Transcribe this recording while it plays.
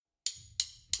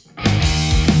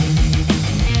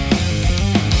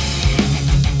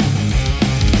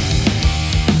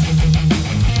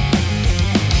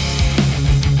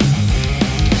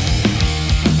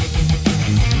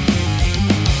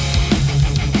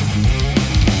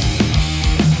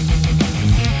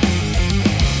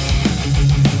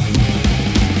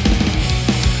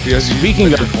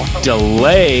Speaking of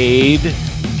delayed,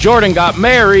 Jordan got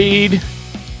married.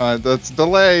 That's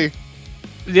delay.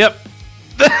 Yep.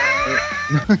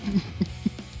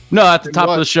 No, at the top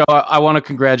of the show, I want to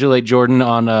congratulate Jordan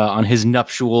on his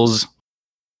nuptials.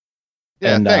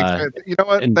 Yeah, and, thanks. You know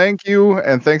what? Thank you,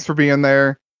 and thanks for being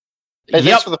there. Hey,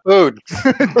 thanks for the food.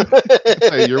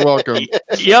 Hey, you're welcome.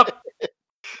 Yep.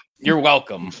 You're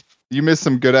welcome. You missed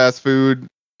some good ass food.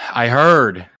 I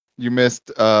heard. You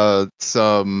missed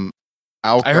some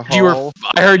alcohol.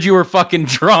 I heard you were fucking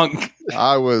drunk.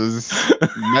 I was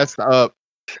messed up.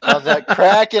 That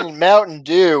Kraken Mountain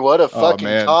Dew. What a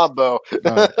fucking combo.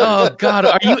 Oh, God.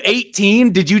 Are you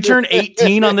 18? Did you turn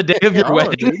 18 on the day of your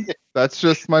wedding? Dude. That's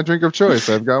just my drink of choice.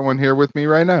 I've got one here with me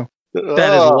right now.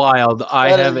 That is wild. I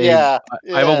have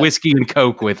a whiskey and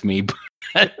Coke with me.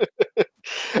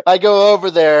 I go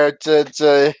over there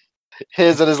to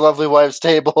his and his lovely wife's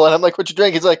table, and I'm like, "What you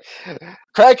drink?" He's like,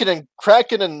 Kraken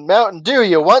and Mountain Dew.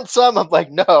 You want some?" I'm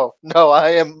like, No, I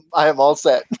am all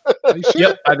set.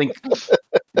 Yep, I think you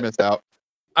missed out.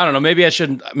 I don't know. Maybe I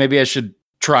should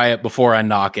try it before I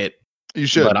knock it. You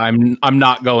should. But I'm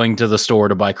not going to the store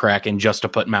to buy Kraken just to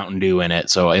put Mountain Dew in it.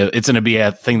 So it's going to be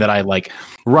a thing that I like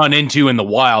run into in the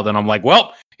wild, and I'm like,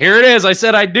 well, here it is. I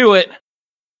said I'd do it.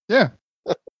 Yeah.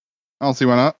 I don't see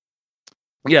why not.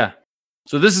 Yeah.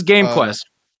 So this is Game Quest.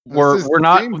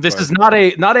 This is not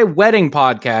a wedding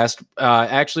podcast.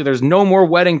 Actually, there's no more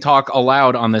wedding talk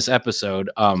allowed on this episode.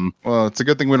 Well, it's a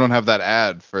good thing we don't have that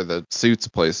ad for the suits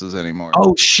places anymore.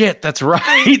 Oh shit, that's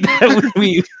right. That would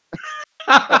be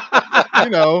you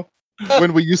know,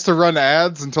 when we used to run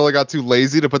ads until I got too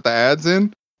lazy to put the ads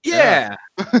in. Yeah.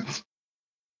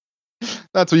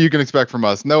 That's what you can expect from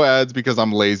us. No ads because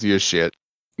I'm lazy as shit.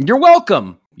 You're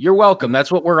welcome. You're welcome.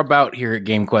 That's what we're about here at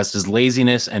Game Quest is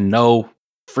laziness and no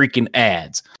freaking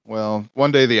ads. Well,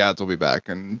 one day the ads will be back,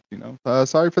 and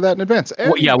sorry for that in advance.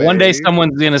 Anyway, well, yeah, one day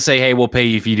someone's gonna say, "Hey, we'll pay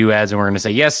you if you do ads," and we're gonna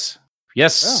say, "Yes." Yeah.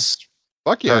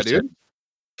 Fuck yeah, dude.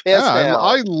 Yeah,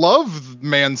 I love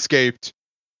Manscaped.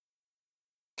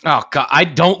 Oh God, I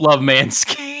don't love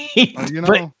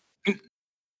Manscaped. But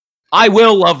I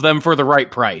will love them for the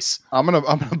right price. I'm gonna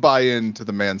buy into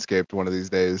the Manscaped one of these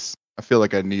days. I feel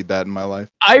like I need that in my life.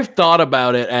 I've thought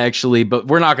about it actually, but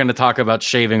we're not going to talk about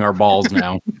shaving our balls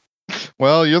now.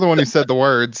 Well, you're the one who said the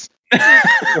words.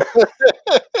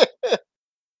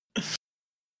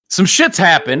 Some shit's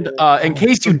happened. In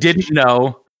case you didn't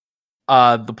know,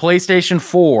 the PlayStation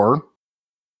 4.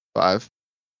 5.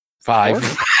 5.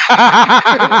 5.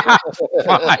 I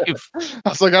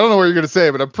was like, I don't know what you're going to say,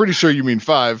 but I'm pretty sure you mean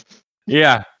 5.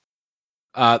 Yeah.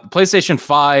 PlayStation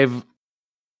 5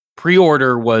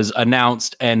 pre-order was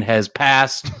announced and has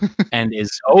passed and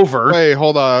is over. Wait,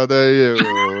 hold on.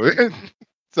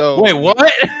 So wait,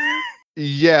 what?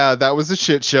 Yeah, that was a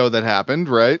shit show that happened,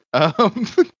 right?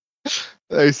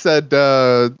 They said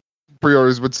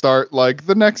pre-orders would start like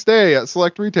the next day at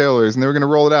select retailers, and they were going to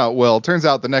roll it out. Well, it turns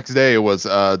out the next day was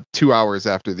 2 hours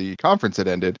after the conference had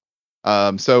ended.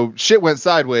 So shit went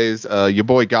sideways. Your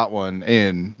boy got one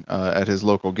in at his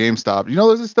local GameStop.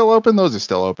 Those are still open? Those are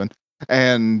still open.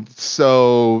 And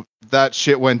so that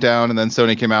shit went down, and then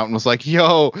Sony came out and was like,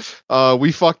 yo,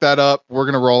 we fucked that up. We're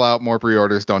going to roll out more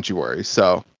pre-orders. Don't you worry.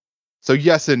 So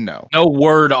yes and no. No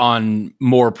word on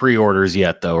more pre-orders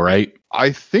yet, though, right?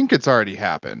 I think it's already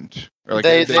happened. Or like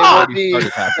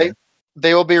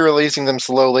they will be releasing them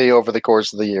slowly over the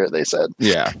course of the year, they said.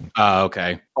 Yeah.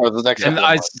 Okay. Or the next. And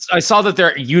I saw that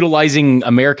they're utilizing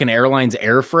American Airlines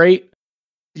air freight.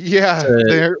 Yeah.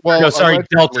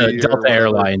 Delta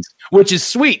Airlines, which is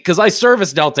sweet because I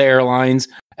service Delta Airlines,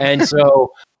 and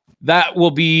so that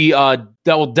will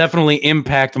definitely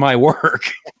impact my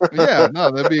work. Yeah,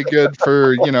 no, that'd be good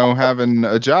for having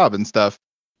a job and stuff.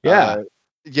 Yeah,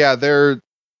 they're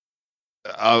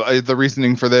the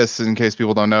reasoning for this, in case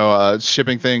people don't know,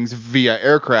 shipping things via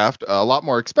aircraft a lot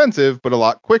more expensive, but a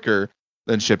lot quicker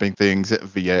than shipping things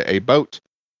via a boat.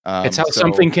 It's how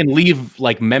something can leave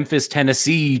like Memphis,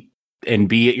 Tennessee, and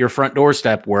be at your front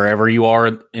doorstep wherever you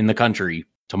are in the country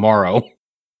tomorrow.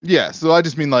 Yeah, so I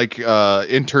just mean like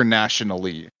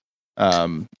internationally.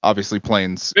 Obviously,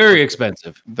 planes very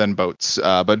expensive than boats,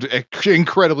 but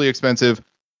incredibly expensive.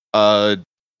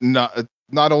 Not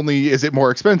only is it more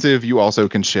expensive, you also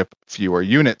can ship fewer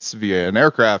units via an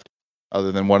aircraft,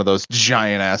 other than one of those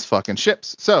giant ass fucking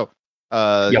ships. So.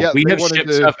 We have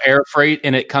shipped stuff air freight,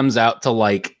 and it comes out to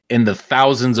like in the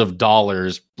thousands of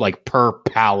dollars, like per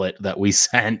pallet that we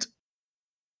sent.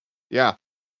 Yeah,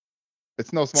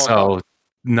 it's no small. So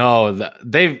no,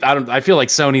 I feel like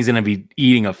Sony's going to be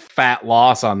eating a fat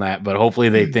loss on that, but hopefully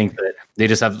they think that they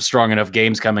just have strong enough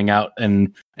games coming out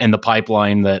and in the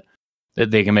pipeline that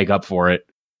that they can make up for it.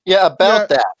 Yeah, about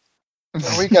that.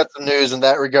 We got some news in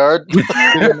that regard.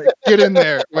 Get in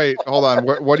there. Wait, hold on.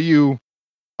 What are you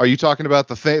talking about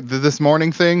the this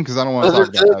morning thing? Because I don't want to talk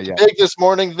about that yet. Big this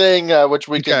morning thing, which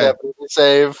we can definitely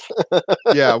save.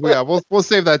 We'll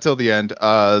save that till the end.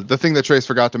 The thing that Trace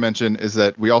forgot to mention is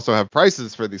that we also have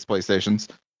prices for these PlayStations.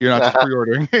 You're not just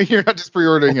pre-ordering. You're not just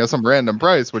pre-ordering some random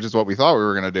price, which is what we thought we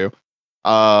were gonna do.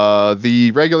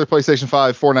 The regular PlayStation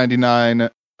 5, $499,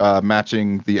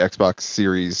 matching the Xbox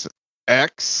Series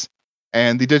X,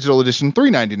 and the digital edition,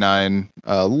 $399,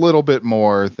 a little bit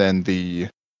more than the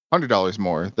 $100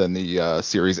 more than the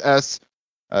Series S,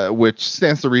 which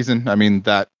stands to reason. I mean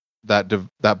that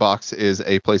box is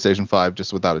a PlayStation 5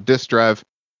 just without a disc drive.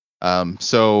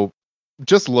 So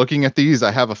just looking at these,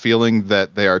 I have a feeling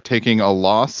that they are taking a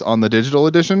loss on the digital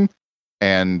edition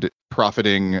and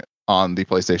profiting on the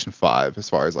PlayStation 5 as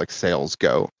far as like sales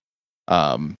go.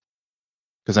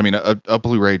 Because I mean, a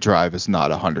Blu-ray drive is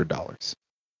not $100.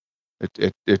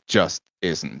 It just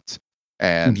isn't.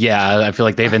 And yeah, I feel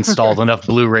like they've installed enough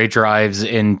Blu-ray drives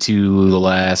into the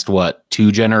last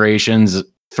 2 generations,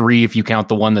 3 if you count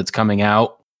the one that's coming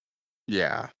out.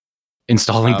 Yeah,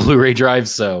 installing Blu-ray drives.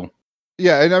 So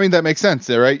yeah, and I mean that makes sense,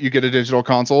 right? You get a digital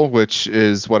console, which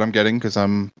is what I'm getting because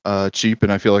I'm cheap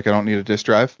and I feel like I don't need a disc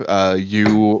drive.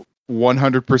 You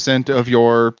 100% of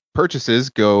your purchases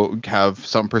have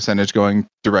some percentage going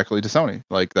directly to Sony.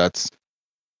 Like that's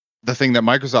the thing that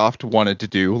Microsoft wanted to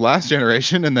do last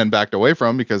generation and then backed away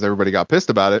from because everybody got pissed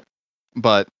about it.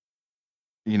 But,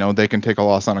 you know, they can take a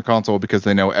loss on a console because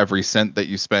they know every cent that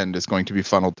you spend is going to be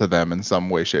funneled to them in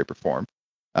some way, shape, or form.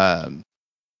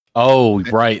 Oh,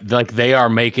 right. Like they are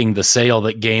making the sale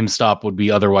that GameStop would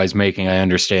be otherwise making. I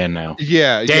understand now.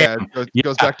 Yeah. Damn. Yeah. It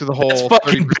goes back to the whole that's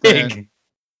fucking 30%. big.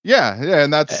 Yeah. Yeah.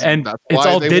 And that's it's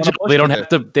all digital. They don't have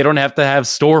to have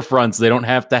storefronts. They don't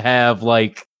have to have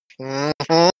like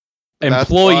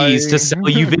employees to sell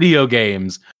you video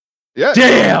games. Yeah.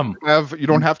 Damn. You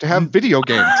don't have to have video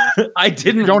games. I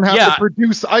didn't. You don't have to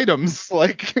produce items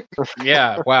like.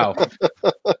 Yeah. Wow.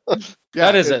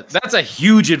 That's a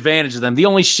huge advantage to them. The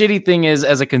only shitty thing is,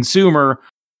 as a consumer,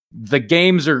 the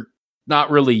games are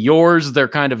not really yours. They're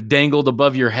kind of dangled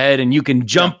above your head, and you can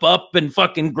jump up and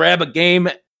fucking grab a game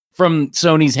from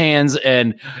Sony's hands.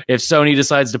 And if Sony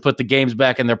decides to put the games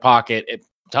back in their pocket,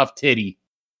 tough titty.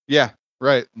 Yeah.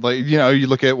 Right. Like, you know, you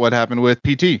look at what happened with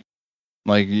PT.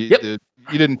 Like you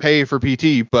didn't pay for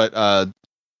PT, but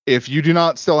if you do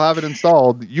not still have it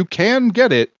installed, you can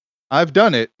get it. I've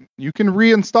done it. You can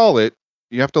reinstall it.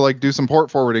 You have to like do some port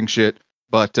forwarding shit,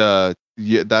 but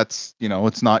that's, you know,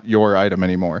 it's not your item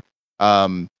anymore.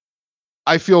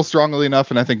 I feel strongly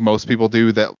enough, and I think most people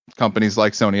do, that companies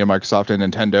like Sony and Microsoft and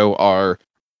Nintendo are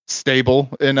stable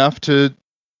enough to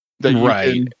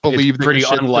believe it's pretty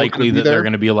unlikely that they're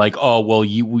going to be like, oh, well,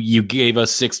 you gave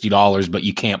us $60, but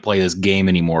you can't play this game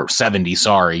anymore. 70,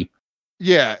 sorry.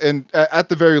 Yeah, and at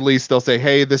the very least, they'll say,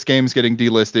 hey, this game's getting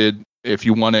delisted. If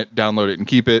you want it, download it and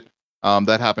keep it.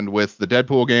 That happened with the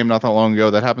Deadpool game not that long ago.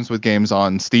 That happens with games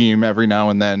on Steam every now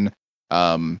and then.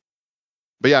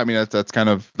 But yeah, I mean, that's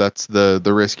the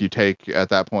risk you take at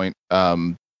that point.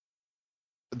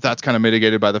 That's kind of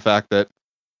mitigated by the fact that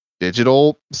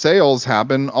digital sales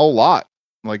happen a lot,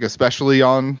 like especially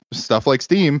on stuff like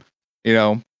Steam. You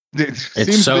know,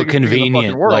 it's so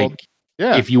convenient. Like,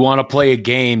 yeah, if you want to play a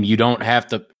game, you don't have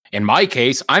to. In my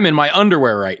case, I'm in my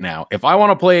underwear right now. If I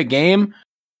want to play a game,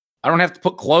 I don't have to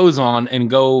put clothes on and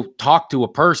go talk to a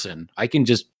person. I can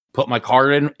just put my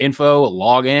card info,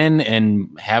 log in, and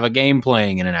have a game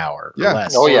playing in an hour. Yeah. Or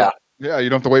less. Oh yeah. Yeah. You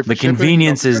don't have to wait for the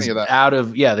convenience is out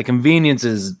of. Yeah, the convenience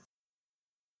is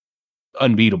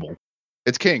unbeatable.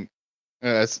 It's king.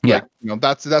 Like, you know,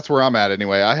 that's where I'm at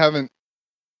anyway.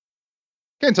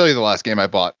 Can't tell you the last game I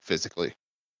bought physically.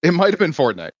 It might have been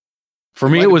Fortnite. For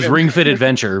me, it was Ring Fit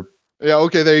Adventure. Yeah,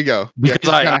 okay, there you go.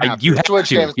 Because you have Switch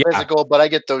games physical, but I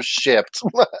get those shipped.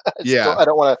 I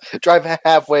don't want to drive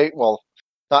halfway. Well,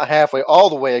 not halfway, all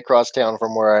the way across town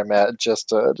from where I'm at just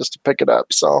to pick it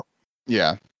up. So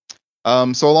yeah.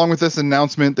 So along with this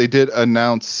announcement, they did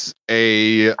announce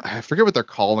I forget what they're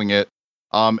calling it.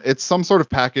 It's some sort of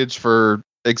package for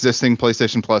existing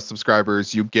PlayStation Plus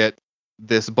subscribers. You get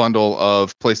this bundle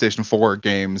of PlayStation 4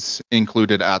 games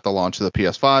included at the launch of the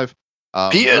PS5.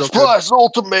 PS Plus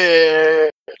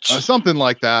Ultimate! Something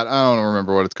like that. I don't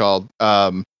remember what it's called.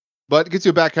 But it gets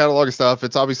you a back catalog of stuff.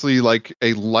 It's obviously like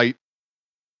a light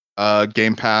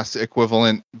Game Pass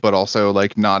equivalent, but also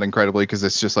like not incredibly, because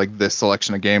it's just like this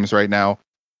selection of games right now.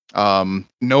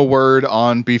 No word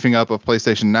on beefing up of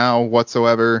PlayStation Now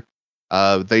whatsoever.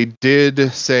 They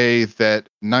did say that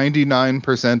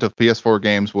 99% of PS4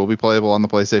 games will be playable on the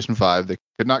PlayStation 5. They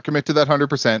could not commit to that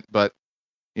 100%, but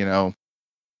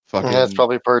fucking. Yeah, it's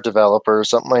probably per developer or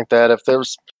something like that. If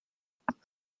there's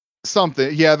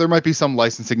something, yeah, there might be some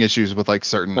licensing issues with like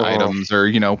certain items,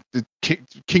 or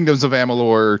Kingdoms of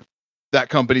Amalur, that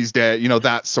company's dead,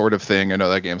 that sort of thing. I know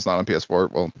that game's not on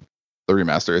PS4. Well, the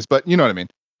remaster is, but you know what I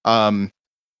mean.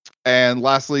 And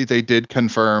lastly, they did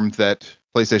confirm that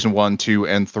PlayStation 1, 2,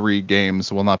 and 3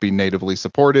 games will not be natively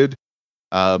supported.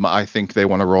 I think they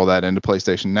want to roll that into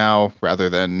PlayStation Now rather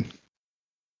than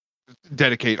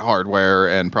dedicate hardware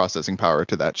and processing power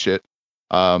to that shit.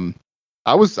 I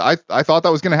thought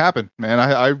that was going to happen, man.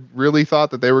 I really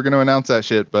thought that they were going to announce that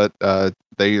shit, but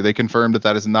they confirmed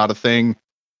that is not a thing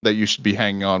that you should be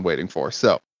hanging on waiting for.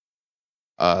 So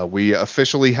we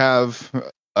officially have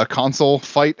a console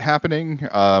fight happening.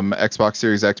 Xbox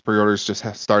Series X pre-orders just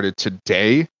started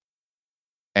today,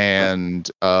 and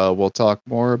we'll talk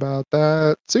more about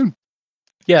that soon.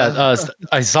 Yeah,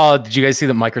 I saw. Did you guys see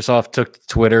that Microsoft took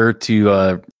Twitter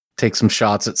to take some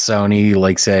shots at Sony,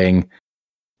 like saying,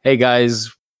 "Hey guys,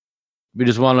 we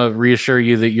just want to reassure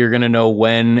you that you're going to know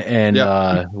when and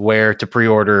where to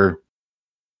pre-order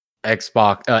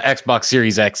Xbox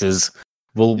Series X's.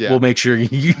 We'll make sure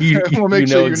you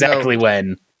know exactly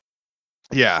when."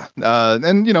 Yeah,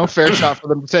 and fair shot for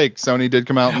them to take. Sony did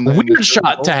come out and weird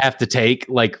shot to have to take.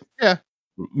 Like, yeah,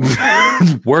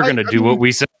 we're gonna do what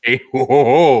we say.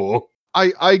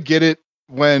 I get it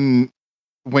when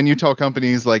you tell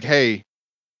companies like, hey,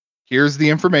 here's the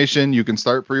information, you can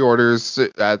start pre-orders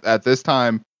at this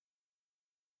time.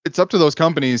 It's up to those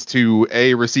companies to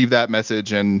receive that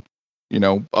message and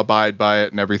abide by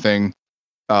it and everything.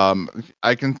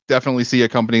 I can definitely see a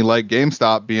company like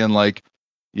GameStop being like,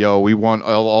 yo, we want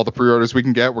all the pre-orders we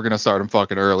can get. We're gonna start them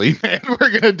fucking early, man.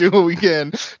 We're gonna do what we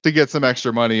can to get some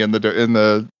extra money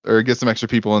or get some extra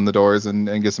people in the doors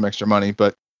and get some extra money.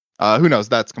 But who knows?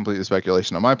 That's completely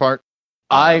speculation on my part.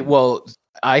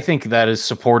 I think that is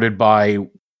supported by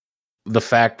the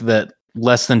fact that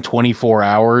less than 24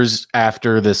 hours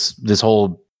after this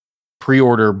whole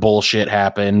pre-order bullshit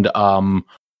happened,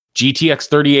 GTX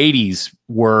 3080s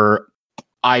were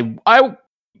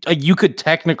you could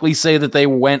technically say that they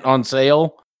went on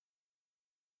sale,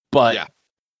 but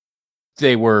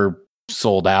they were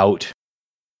sold out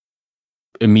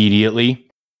immediately.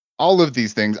 All of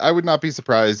these things, I would not be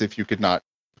surprised if you could not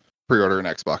pre-order an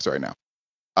Xbox right now.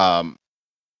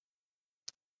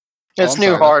 It's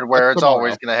new hardware. It's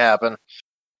always going to happen.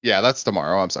 Yeah, that's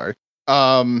tomorrow. I'm sorry.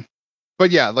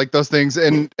 But yeah, like those things,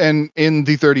 and in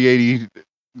the 3080,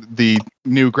 the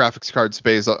new graphics card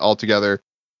space altogether.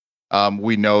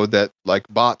 We know that like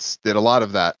bots did a lot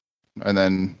of that, and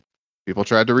then people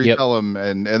tried to retell them,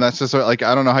 and that's just like,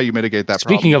 I don't know how you mitigate that.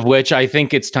 Speaking of which, I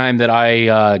think it's time that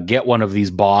I get one of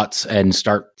these bots and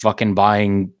start fucking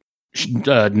buying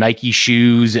Nike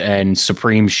shoes and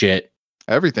Supreme shit.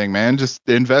 Everything, man. Just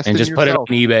invest and in just yourself. Put it on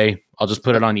eBay. I'll just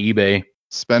put it on eBay.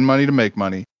 Spend money to make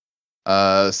money.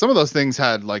 Some of those things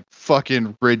had like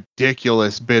fucking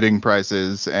ridiculous bidding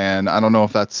prices, and I don't know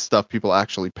if that's stuff people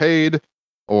actually paid.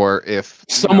 Or if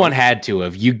someone had to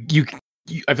have you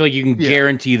I feel like you can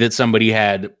guarantee that somebody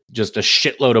had just a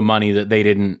shitload of money that they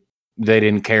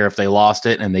didn't care if they lost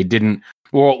it, and they didn't,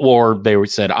 or they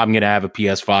said, I'm going to have a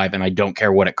PS5 and I don't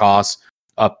care what it costs.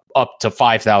 Up to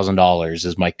 $5,000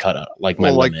 is my cut, like my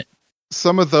limit.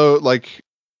 Some of the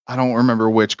I don't remember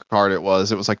which card it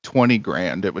was. It was like 20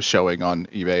 grand. It was showing on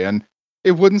eBay, and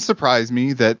it wouldn't surprise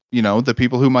me that, the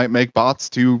people who might make bots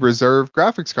to reserve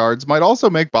graphics cards might also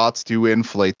make bots to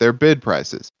inflate their bid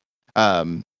prices.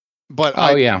 But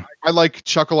I like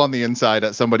chuckle on the inside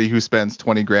at somebody who spends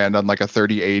 20 grand on like a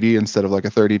 3080 instead of like a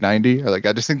 3090.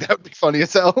 I just think that would be funny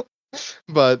as hell.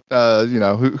 But,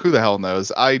 who the hell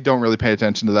knows? I don't really pay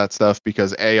attention to that stuff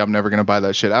because I'm never going to buy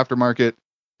that shit aftermarket.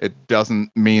 It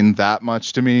doesn't mean that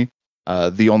much to me.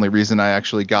 The only reason I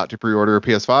actually got to pre-order a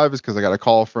PS5 is because I got a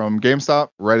call from GameStop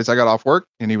right as I got off work,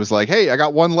 and he was like, hey, I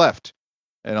got one left.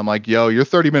 And I'm like, yo, you're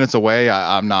 30 minutes away.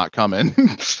 I'm not coming.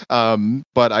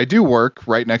 But I do work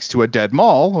right next to a dead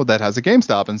mall that has a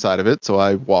GameStop inside of it. So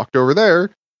I walked over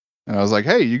there and I was like,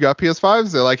 hey, you got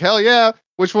PS5s? They're like, hell yeah.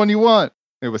 Which one you want?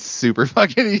 It was super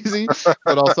fucking easy,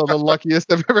 but also the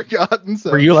luckiest I've ever gotten.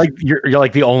 So. Were you like, you're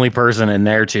like the only person in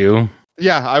there too?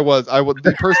 Yeah, I was.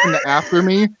 The person after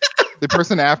me. The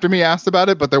person after me asked about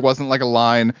it, but there wasn't like a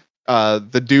line.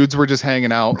 The dudes were just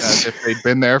hanging out as if they'd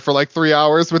been there for like 3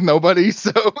 hours with nobody.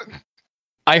 So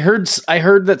I heard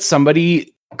that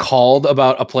somebody called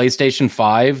about a PlayStation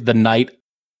 5 the night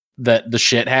that the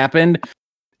shit happened,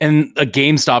 and a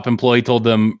GameStop employee told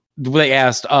them, they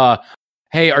asked,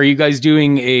 hey, are you guys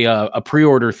doing a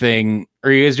pre-order thing?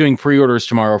 Are you guys doing pre-orders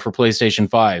tomorrow for PlayStation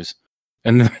 5s?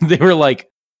 And they were like,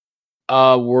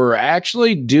 we're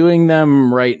actually doing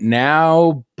them right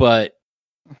now, but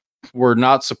we're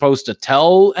not supposed to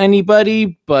tell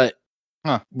anybody, but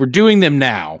we're doing them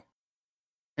now.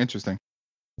 Interesting.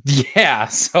 Yeah,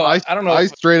 so I don't know. I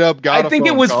straight up got I think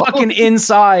it was fucking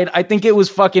inside. I think it was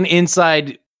fucking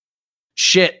inside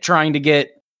shit trying to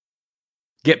get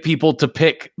people to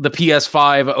pick the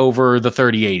PS5 over the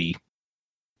 3080.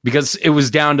 Because it was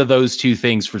down to those two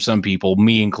things for some people,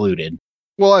 me included.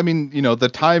 Well, I mean, the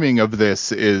timing of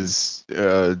this is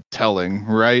telling,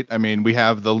 right? I mean, we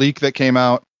have the leak that came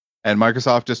out, and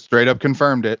Microsoft just straight up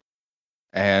confirmed it.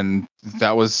 And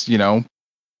that was,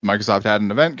 Microsoft had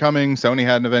an event coming, Sony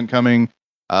had an event coming.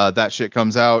 That shit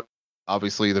comes out,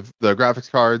 obviously the graphics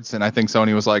cards, and I think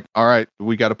Sony was like, all right,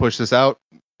 we got to push this out.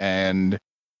 And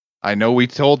I know we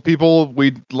told people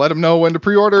we'd let them know when to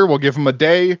pre-order. We'll give them a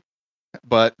day,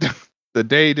 but the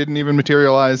day didn't even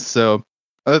materialize. So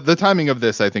the timing of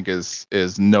this, I think, is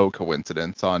no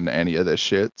coincidence on any of this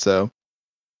shit. So.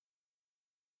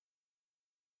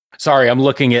 Sorry, I'm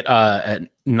looking at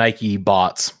Nike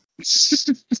bots.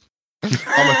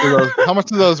 How much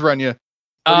do those run you?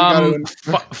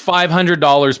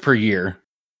 $500 per year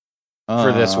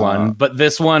for this one, but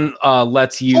this one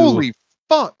lets you. Holy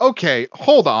fuck! Okay,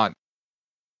 hold on,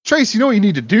 Trace. You know what you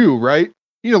need to do, right?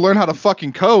 You need to learn how to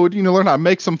fucking code. You need to learn how to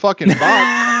make some fucking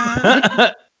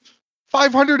bots.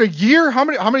 500 a year? How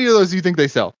many of those do you think they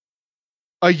sell?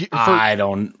 I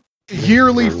don't.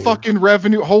 Yearly fucking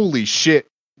revenue. Holy shit!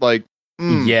 Like,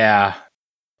 yeah.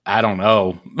 I don't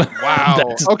know. Wow.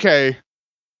 Okay.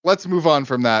 Let's move on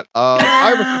from that.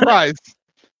 I was surprised.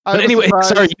 But anyway,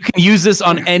 sorry, you can use this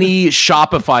on any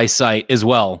Shopify site as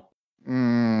well.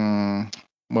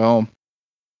 Well,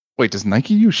 wait, does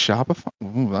Nike use Shopify?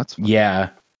 Ooh, that's fun. Yeah.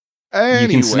 Anyway. You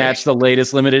can snatch the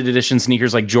latest limited edition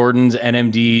sneakers like Jordans,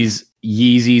 NMDs,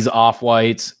 Yeezys,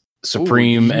 Off-Whites,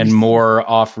 Supreme, and more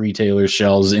off retailer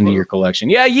shelves into your collection.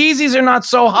 Yeah, Yeezys are not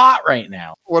so hot right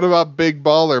now. What about Big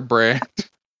Baller Brand?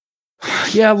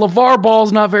 Yeah, LeVar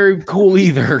Ball's not very cool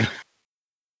either.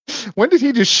 When did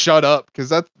he just shut up? Because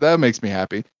that makes me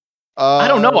happy. I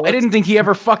don't know. I didn't think he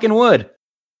ever fucking would.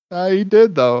 He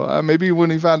did, though. Maybe when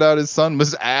he found out his son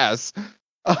was ass.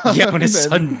 Yeah, when his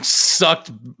son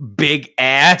sucked big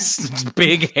ass,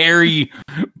 big hairy,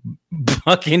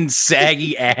 fucking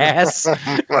saggy ass.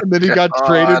 And then he got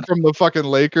traded from the fucking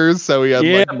Lakers, so he had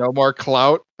like no more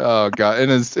clout. Oh god!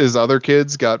 And his other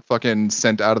kids got fucking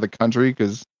sent out of the country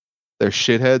because they're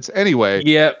shitheads. Anyway,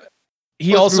 yeah.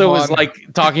 He also was like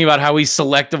talking about how he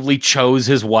selectively chose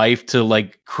his wife to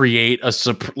like create a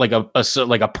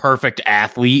perfect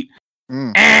athlete.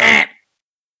 Yeah,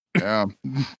 a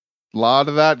lot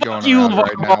of that going on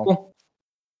right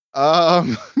now.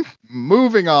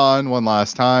 Moving on one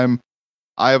last time.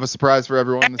 I have a surprise for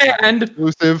everyone.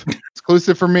 This is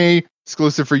exclusive for me,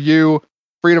 exclusive for you.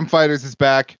 Freedom Fighters is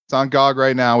back. It's on GOG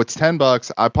right now. It's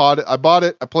 $10. I bought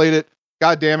it. I played it.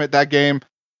 God damn it, that game.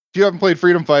 If you haven't played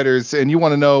Freedom Fighters and you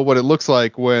want to know what it looks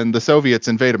like when the Soviets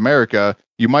invade America,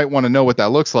 you might want to know what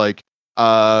that looks like.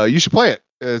 You should play it.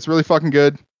 It's really fucking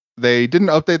good. They didn't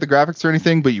update the graphics or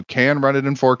anything, but you can run it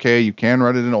in 4K. You can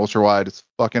run it in ultra wide. It's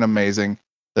fucking amazing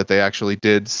that they actually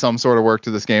did some sort of work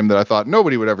to this game that I thought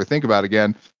nobody would ever think about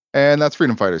again. And that's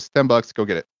Freedom Fighters. $10. Go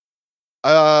get it.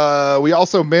 We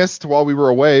also missed while we were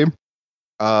away,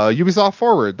 Ubisoft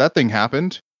Forward. That thing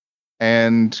happened.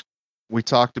 And we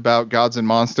talked about Gods and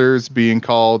Monsters being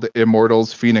called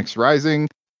Immortals Phoenix Rising.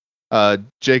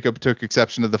 Jacob took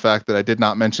exception to the fact that I did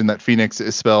not mention that Phoenix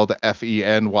is spelled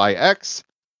Fenyx.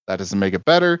 That doesn't make it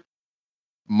better.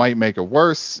 Might make it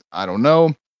worse. I don't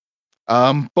know.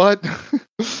 But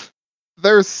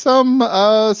there's some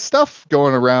stuff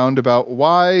going around about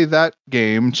why that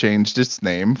game changed its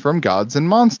name from Gods and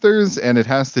Monsters, and it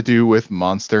has to do with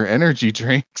Monster Energy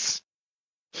drinks.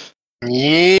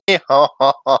 Yeah. Oh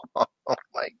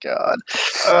my god.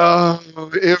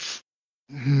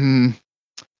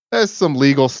 There's some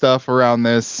legal stuff around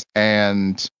this,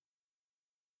 and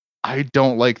I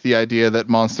don't like the idea that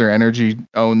Monster Energy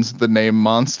owns the name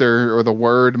Monster or the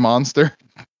word Monster.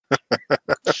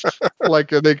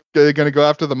 Like, are they going to go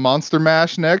after the Monster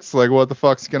Mash next? Like, what the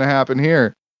fuck's going to happen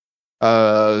here?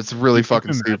 It's really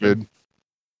fucking stupid.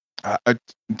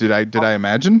 Did I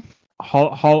imagine?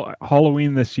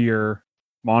 Halloween this year,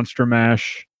 Monster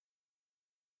Mash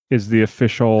is the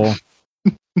official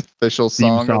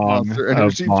song of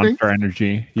Monster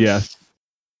Energy. Yes,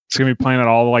 it's gonna be playing at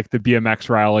all like the BMX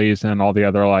rallies and all the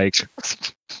other like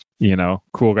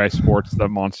Cool Guy Sports, the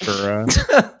Monster.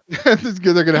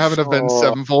 They're gonna have an Avenged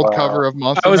Sevenfold cover of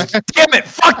Monster Mash. Damn it!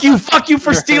 Fuck you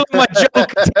for stealing my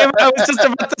joke. Damn it, I was just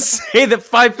about to say that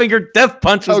Five Finger Death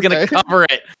Punch was gonna cover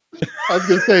it. I was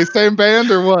gonna say same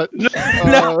band or what?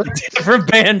 No, different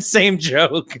band, same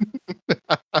joke.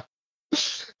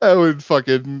 That would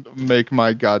fucking make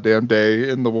my goddamn day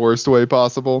in the worst way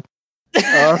possible.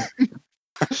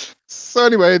 So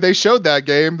anyway, they showed that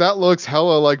game. That looks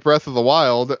hella like Breath of the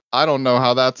Wild. I don't know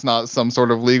how that's not some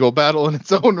sort of legal battle in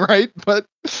its own right, but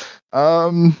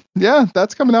yeah,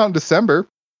 that's coming out in December.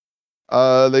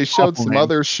 They showed some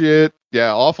other shit.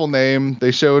 Yeah, awful name.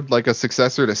 They showed like a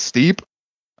successor to Steep,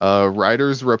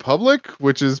 Riders Republic,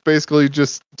 which is basically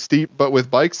just Steep but with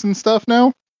bikes and stuff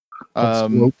now.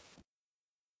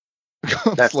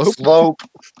 That's Slope.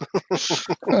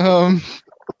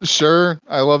 Sure.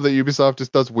 I love that Ubisoft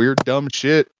just does weird, dumb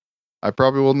shit. I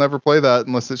probably will never play that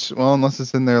unless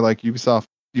it's in their like Ubisoft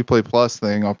Uplay Plus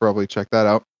thing. I'll probably check that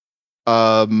out.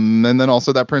 And then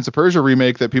also that Prince of Persia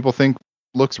remake that people think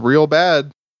looks real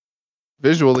bad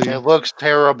visually. It looks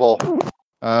terrible.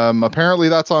 Apparently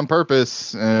that's on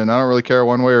purpose, and I don't really care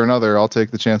one way or another. I'll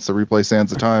take the chance to replay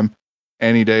Sands of Time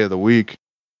any day of the week.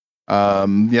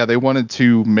 Yeah, they wanted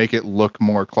to make it look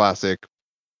more classic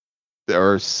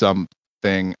or something.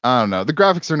 I don't know. The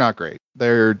graphics are not great.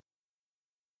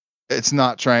 It's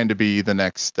not trying to be the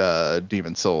next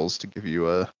Demon Souls, to give you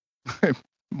a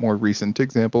more recent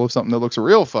example of something that looks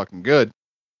real fucking good.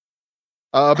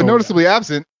 But noticeably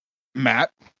absent, Matt,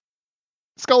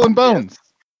 Skull and Bones.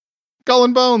 Skull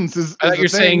and Bones is I thought you're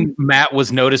saying Matt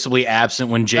was noticeably absent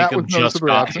when Jacob just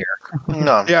got here.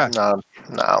 No.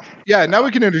 Yeah, now we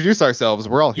can introduce ourselves.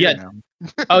 We're all here now.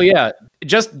 Oh yeah,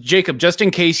 Jacob, just in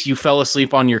case you fell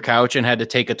asleep on your couch and had to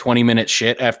take a 20-minute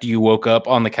shit after you woke up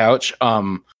on the couch.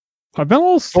 I've been a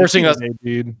little forcing us,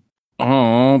 dude.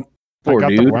 Oh, poor I got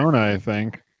dude. the Rona, I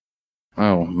think.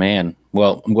 Oh man.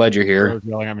 Well, I'm glad you're here. I was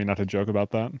yelling at me not to joke about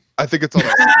that. I think it's all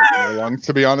right long,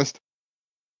 to be honest.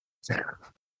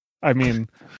 I mean,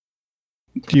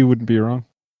 you wouldn't be wrong.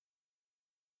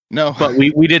 No, but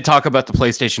we did talk about the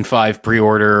PlayStation 5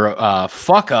 pre-order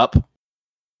fuck up,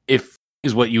 if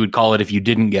is what you would call it if you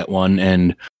didn't get one,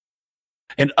 and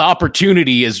an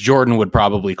opportunity, as Jordan would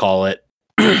probably call it.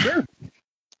 Sure.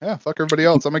 Yeah, fuck everybody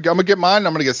else. I'm gonna get mine.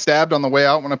 I'm gonna get stabbed on the way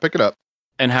out when I pick it up.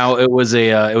 And how it was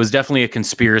definitely a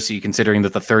conspiracy, considering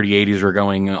that the 3080s were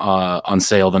going on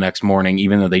sale the next morning,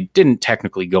 even though they didn't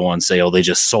technically go on sale. They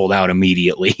just sold out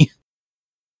immediately.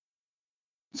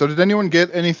 So did anyone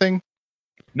get anything?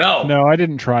 No, I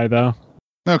didn't try though.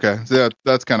 Okay, so yeah,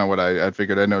 that's kind of what I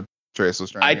figured. I know Trace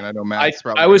was trying, and I know Matt's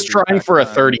probably. I was trying for a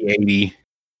 3080.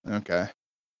 Okay.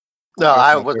 No,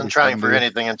 I wasn't trying for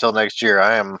anything until next year.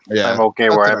 I'm okay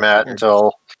where I'm at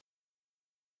until.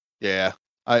 Yeah,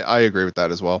 I agree with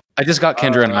that as well. I just got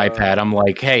Kendra an iPad. I'm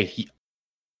like, hey,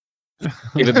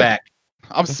 give it back.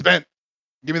 I'm spent.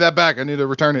 Give me that back. I need to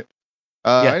return it.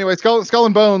 Anyway, Skull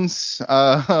and Bones.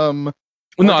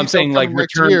 No, I'm saying like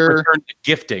return to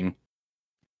gifting.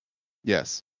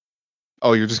 Yes.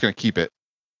 Oh, you're just gonna keep it.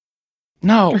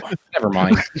 No, never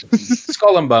mind.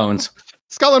 Skull and Bones.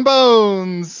 Skull and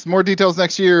Bones. More details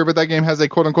next year, but that game has a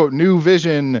quote unquote new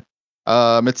vision.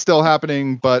 It's still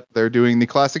happening, but they're doing the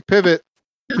classic pivot.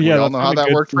 Yeah, we all know how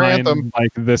that worked for Anthem.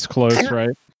 Like this close,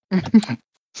 right?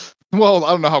 Well, I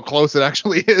don't know how close it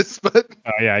actually is, but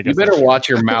yeah, I guess you better watch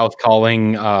your mouth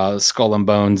calling Skull and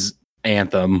Bones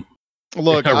Anthem.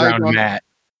 Look, Matt.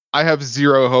 I have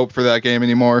zero hope for that game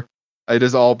anymore. It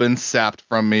has all been sapped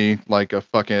from me like a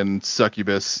fucking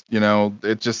succubus. You know,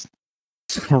 it just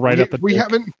right at the.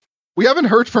 We haven't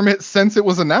heard from it since it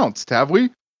was announced, have we?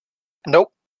 Nope.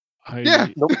 Yeah.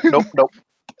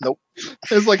 Nope.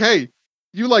 It's like, hey,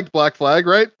 you liked Black Flag,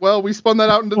 right? Well, we spun that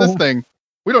out into this thing.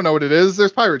 We don't know what it is.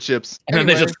 There's pirate ships. And then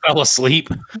they just fell asleep.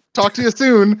 Talk to you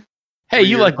soon. Hey,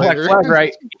 you like Black Flag,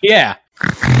 right? Yeah.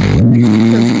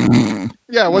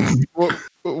 Yeah.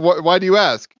 Why do you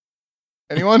ask?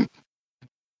 Anyone?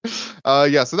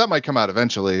 Yeah, so that might come out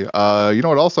eventually. You know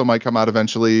what also might come out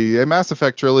eventually? A Mass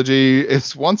Effect trilogy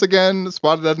is once again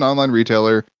spotted at an online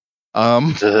retailer.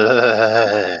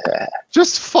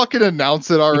 Just fucking announce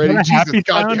it already. Jesus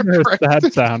goddamn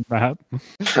that sound, Matt.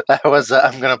 That was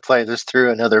I'm gonna play this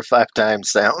through another 5 times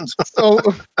sounds. So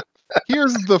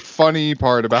here's the funny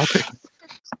part about this.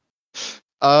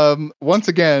 Once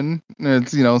again,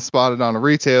 it's spotted on a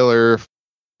retailer.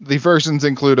 The versions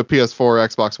include a PS4,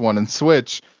 Xbox One, and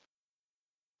Switch.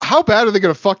 how bad are they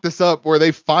going to fuck this up where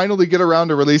they finally get around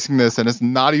to releasing this and it's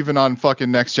not even on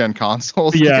fucking next gen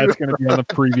consoles? Yeah, it's going to be on the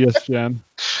previous gen.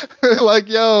 Like,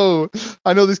 yo,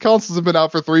 I know these consoles have been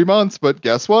out for 3 months, but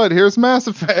guess what? Here's Mass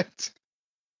Effect.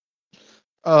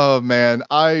 Oh man,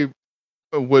 I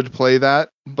would play that,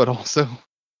 but also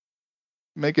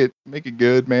make it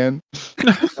good, man.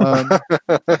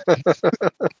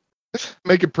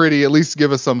 Make it pretty. At least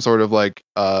give us some sort of like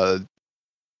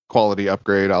quality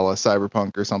upgrade, a la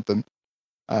Cyberpunk or something.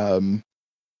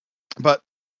 But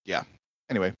yeah.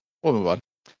 Anyway, we'll move on.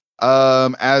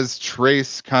 As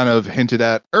Trace kind of hinted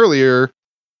at earlier,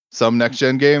 some next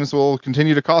gen games will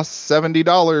continue to cost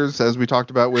 $70, as we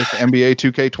talked about with NBA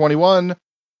 2K21.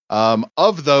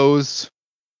 Of those,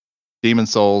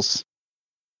 Demon's Souls.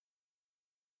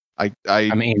 I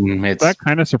mean, that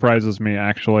kind of surprises me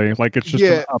actually. Like it's just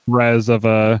an up-res of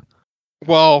a.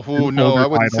 Well, no, I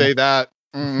wouldn't say that.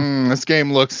 This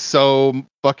game looks so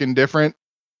fucking different.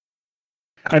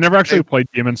 I never actually played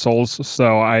Demon's Souls,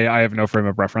 so I have no frame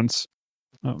of reference.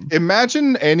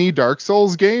 Imagine any Dark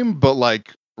Souls game, but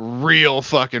like real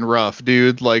fucking rough,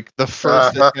 dude. Like the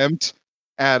first attempt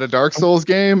at a Dark Souls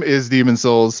game is Demon's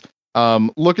Souls.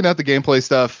 Looking at the gameplay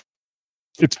stuff,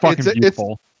 it's fucking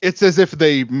beautiful. It's as if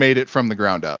they made it from the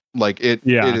ground up. Like it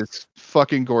is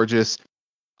fucking gorgeous.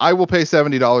 I will pay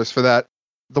 $70 for that.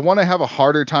 The one I have a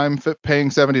harder time paying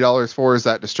 $70 for is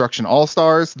that Destruction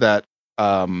All-Stars, that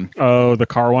the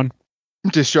car one.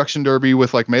 Destruction Derby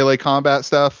with like melee combat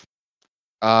stuff.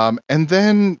 And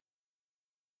then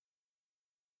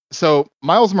so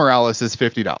Miles Morales is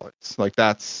 $50. Like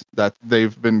that's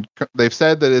they've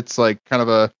said that it's like kind of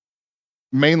a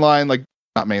mainline, like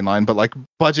not mainline, but like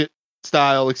budget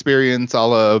style experience, a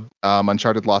la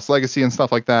Uncharted Lost Legacy and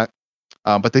stuff like that.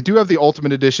 But they do have the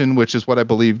Ultimate Edition, which is what I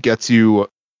believe gets you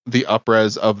the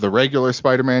up-res of the regular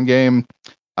Spider-Man game.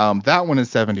 That one is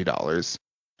 $70.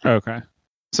 Okay.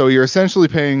 So you're essentially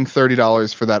paying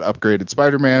 $30 for that upgraded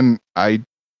Spider-Man. I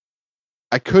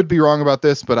could be wrong about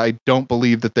this, but I don't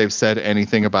believe that they've said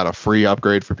anything about a free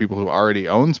upgrade for people who already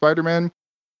own Spider-Man.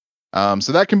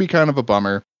 So that can be kind of a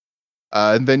bummer.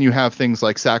 And then you have things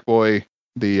like Sackboy,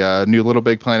 the new Little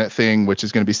Big Planet thing, which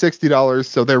is going to be $60.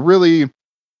 So they're really...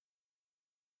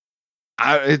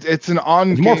 it's an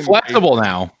on. It's more flexible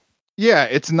now. Yeah,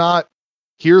 it's not.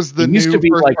 Here's the used new to be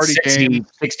first like party 60, game.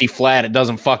 60 flat. It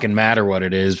doesn't fucking matter what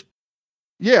it is.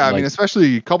 Yeah, I mean,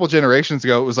 especially a couple generations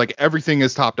ago, it was like everything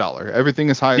is top dollar. Everything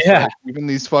is highest. Yeah. Even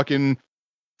this fucking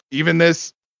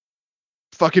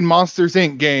Monsters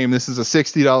Inc. game. This is a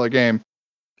 $60 game.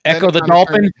 Echo the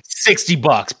Dolphin,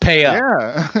 $60. Pay up.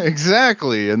 Yeah,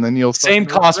 exactly. And then you'll same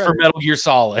cost for Metal Gear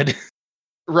Solid.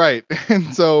 Right.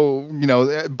 And so,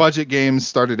 budget games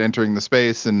started entering the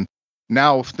space, and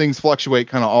now things fluctuate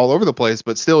kind of all over the place,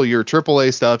 but still your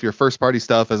AAA stuff, your first party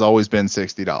stuff has always been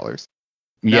 $60.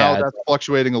 Now that's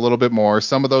fluctuating a little bit more.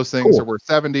 Some of those things are worth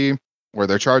 $70, where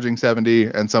they're charging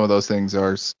 $70, and some of those things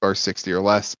are $60 or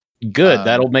less. Good.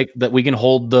 That'll make that we can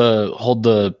hold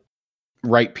the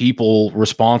right people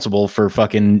responsible for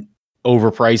fucking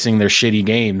overpricing their shitty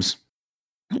games.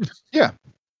 Yeah,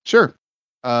 sure.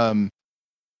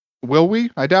 Will we?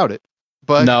 I doubt it.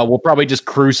 But no, we'll probably just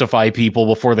crucify people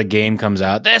before the game comes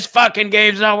out. This fucking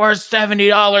game's not worth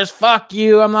 $70. Fuck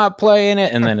you. I'm not playing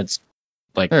it. And then it's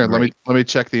like, here, let me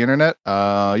check the internet.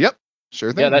 Yep,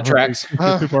 sure thing. Yeah, that tracks.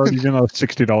 People already been those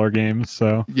 $60 games.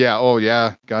 So yeah. Oh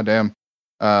yeah. Goddamn.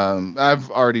 I've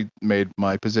already made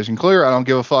my position clear. I don't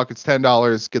give a fuck. It's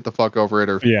 $10. Get the fuck over it,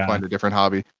 or find a different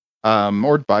hobby.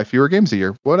 Or buy fewer games a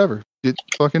year. Whatever.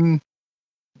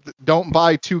 Don't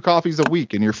buy 2 coffees a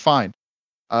week and you're fine.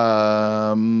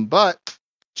 But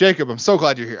Jacob, I'm so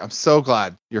glad you're here. I'm so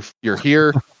glad you're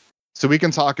here so we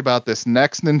can talk about this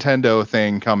next Nintendo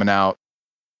thing coming out.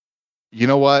 You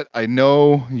know what? I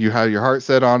know you have your heart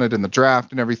set on it in the draft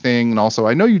and everything. And also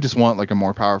I know you just want like a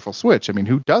more powerful Switch. I mean,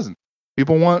 who doesn't?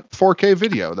 People want 4K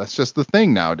video. That's just the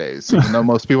thing nowadays. Even though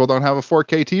most people don't have a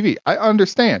 4K TV. I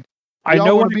understand. I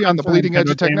know want to be on the bleeding edge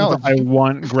of technology. I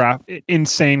want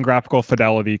insane graphical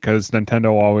fidelity because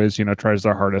Nintendo always, tries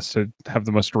their hardest to have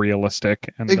the most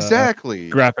realistic and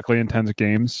graphically intense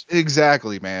games.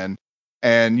 Exactly, man.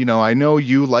 And I know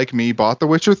you, like me, bought The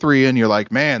Witcher 3, and you're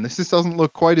like, man, this just doesn't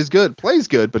look quite as good. Plays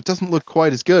good, but doesn't look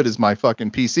quite as good as my fucking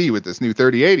PC with this new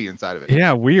 3080 inside of it.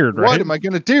 Yeah, weird, right? What am I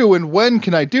gonna do, and when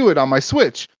can I do it on my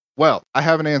Switch? Well, I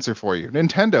have an answer for you.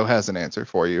 Nintendo has an answer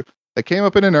for you. They came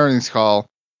up in an earnings call,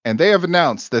 and they have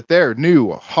announced that their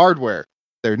new hardware,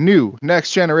 their new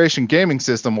next generation gaming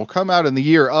system will come out in the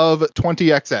year of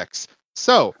 20XX.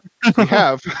 So we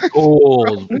have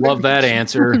love that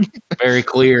answer. Very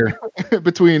clear.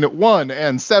 Between 1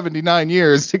 and 79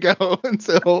 years to go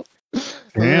until the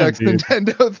next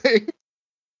Nintendo thing.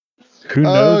 Who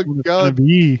knows what it's gonna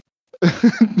be?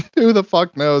 Who the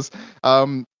fuck knows?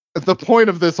 The point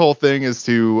of this whole thing is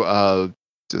to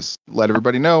just let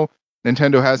everybody know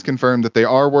Nintendo has confirmed that they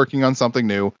are working on something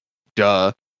new.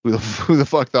 Duh. Who the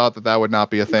fuck thought that would not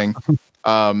be a thing?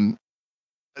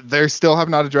 They still have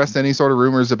not addressed any sort of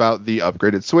rumors about the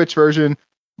upgraded Switch version,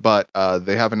 but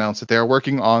they have announced that they are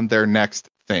working on their next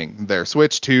thing. Their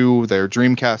Switch 2, their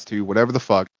Dreamcast 2, whatever the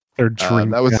fuck. Their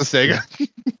Dreamcast. That was the Sega.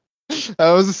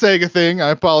 That was a Sega thing. I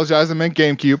apologize. I meant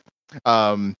GameCube.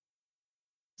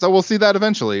 So we'll see that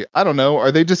eventually. I don't know.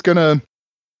 Are they just gonna...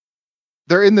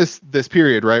 They're in this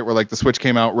period, right? Where like the Switch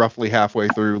came out roughly halfway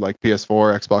through like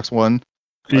PS4, Xbox One.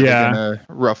 Yeah.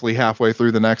 Roughly halfway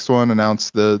through the next one, announce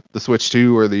the Switch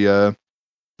 2 or the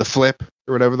Flip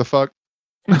or whatever the fuck.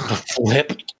 The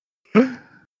Flip.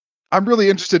 I'm really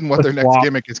interested in what their next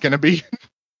gimmick is going to be.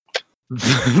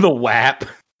 The WAP.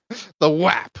 The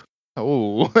WAP.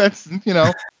 Oh, that's,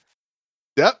 yep,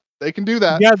 they can do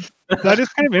that. Yeah, that is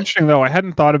kind of interesting, though. I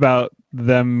hadn't thought about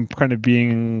them kind of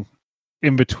being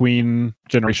in between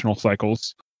generational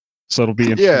cycles. So it'll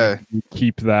be interesting to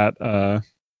keep that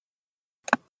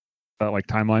like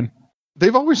timeline.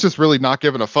 They've always just really not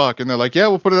given a fuck, and they're like, "Yeah,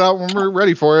 we'll put it out when we're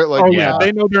ready for it." Like,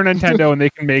 they know they're Nintendo and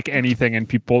they can make anything,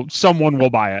 and someone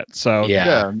will buy it. So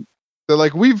yeah. They're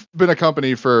like, "We've been a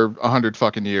company for 100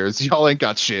 fucking years. Y'all ain't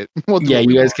got shit."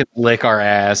 You guys can lick our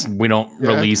ass. We don't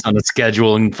release on the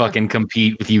schedule and fucking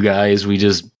compete with you guys. We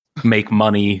just make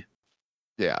money.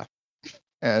 Yeah,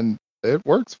 and it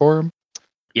works for them.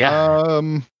 Yeah.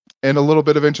 And a little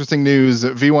bit of interesting news,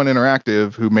 V1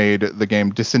 Interactive, who made the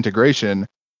game Disintegration,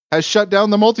 has shut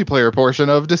down the multiplayer portion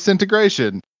of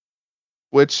Disintegration,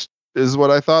 which is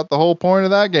what I thought the whole point of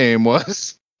that game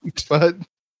was. But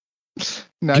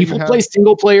now people play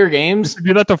single player games.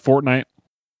 Do that to Fortnite.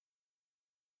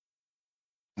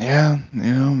 Yeah,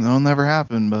 that'll never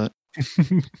happen, but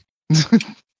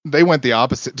they went the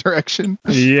opposite direction.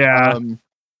 Yeah.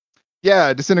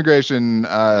 Yeah, Disintegration,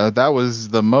 that was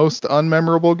the most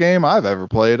unmemorable game I've ever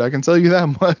played. I can tell you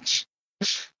that much.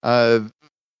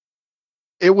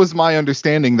 It was my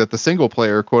understanding that the single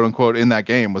player, quote unquote, in that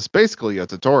game was basically a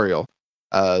tutorial.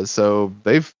 So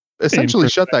they've essentially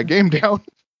shut that game down.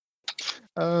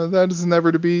 That is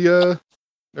never to be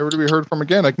heard from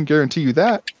again. I can guarantee you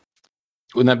that.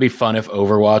 Wouldn't that be fun if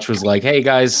Overwatch was like, "Hey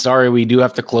guys, sorry, we do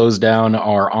have to close down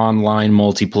our online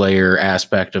multiplayer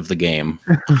aspect of the game."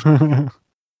 Maybe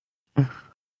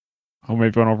when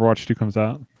Overwatch 2 comes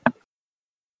out.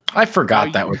 I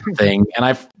forgot that was a thing, and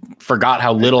I forgot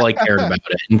how little I cared about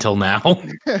it until now.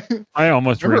 I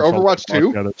almost remember Overwatch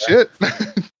 2? Shit.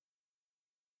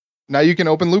 Now you can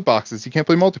open loot boxes. You can't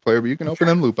play multiplayer, but you can open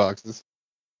them loot boxes.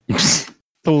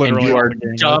 Literally, and you are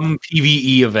dumb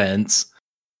PvE events.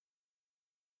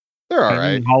 They're all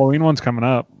right. Halloween one's coming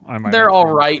up. They're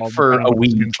all right for a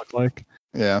week. Like.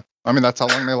 Yeah, I mean that's how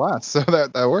long they last, so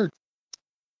that works.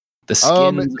 The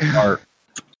skins are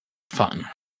fun.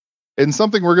 In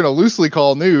something we're going to loosely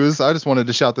call news, I just wanted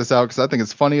to shout this out because I think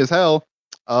it's funny as hell.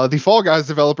 The Fall Guys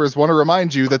developers want to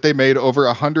remind you that they made over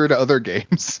 100 other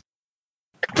games.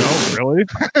 Oh, really?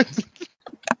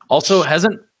 Also,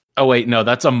 oh wait, no,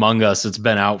 that's Among Us. It's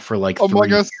been out for like 3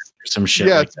 years. Some shit.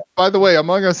 Yeah. Like that. By the way,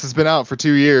 Among Us has been out for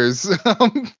 2 years.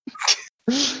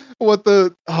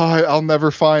 I'll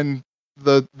never find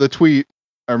the tweet,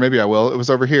 or maybe I will. It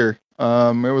was over here.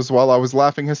 It was while I was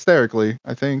laughing hysterically,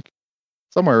 I think,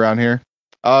 somewhere around here.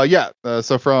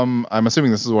 So I'm assuming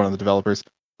this is one of the developers.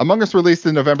 Among Us released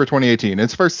in November 2018. In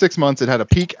its first 6 months, it had a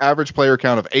peak average player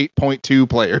count of 8.2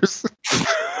 players.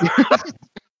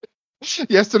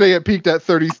 Yesterday, it peaked at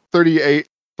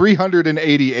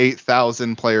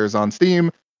 388,000 players on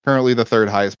Steam. Currently the third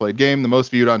highest played game, the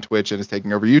most viewed on Twitch, and is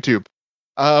taking over YouTube.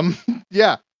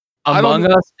 Yeah. Among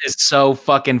Us is so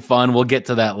fucking fun. We'll get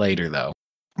to that later, though.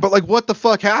 But like, what the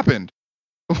fuck happened?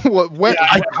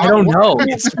 I don't know.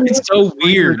 It's so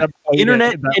weird.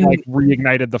 Internet that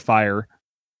reignited the fire.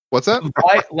 What's that?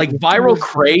 Viral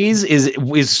craze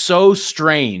is so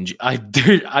strange. I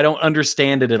don't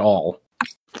understand it at all.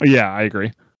 Yeah, I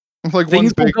agree. Like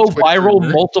things will go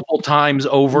viral multiple times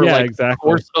over the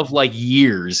course of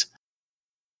years.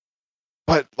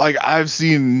 But I've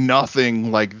seen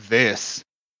nothing like this.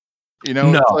 No.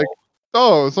 It's like,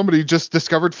 oh, somebody just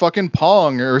discovered fucking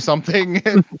Pong or something.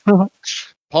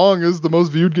 Pong is the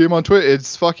most viewed game on Twitch.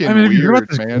 It's fucking weird,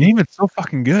 man. Game, it's so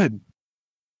fucking good.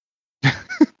 You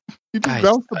just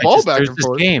bounce the ball back and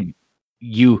forth. This game.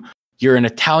 You're an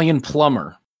Italian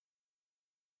plumber.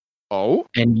 Oh,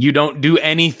 and you don't do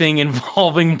anything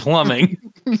involving plumbing.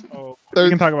 We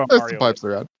can talk about Mario. Some pipes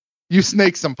around. You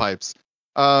snake some pipes.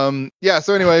 Yeah.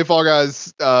 So anyway, Fall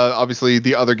Guys, obviously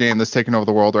the other game that's taking over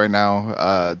the world right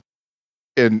now.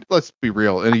 And let's be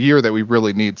real, in a year that we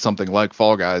really need something like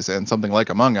Fall Guys and something like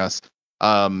Among Us,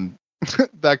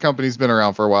 that company's been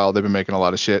around for a while. They've been making a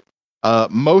lot of shit.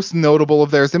 Most notable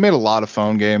of theirs, they made a lot of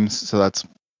phone games. So that's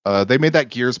they made that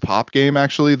Gears Pop game,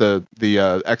 actually, the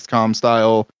XCOM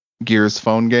style Gears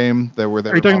phone game. Are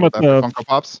you talking about the Funko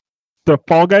Pops? The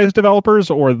Fall Guys developers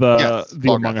or the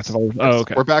Among Us developers? Oh,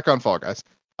 okay. We're back on Fall Guys.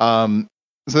 So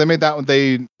they made that one.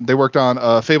 They worked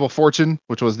on Fable Fortune,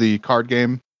 which was the card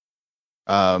game.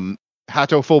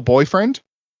 Hatoful Boyfriend.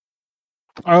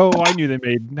 Oh, I knew they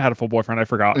made Hatoful Boyfriend. I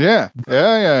forgot. Yeah.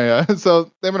 So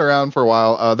they've been around for a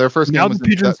while. Their first now game was the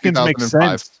pigeon skins make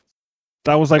sense.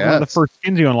 That was like one of the first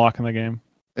skins you unlock in the game.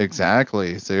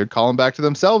 Exactly. So you're calling back to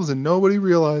themselves and nobody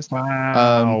realized.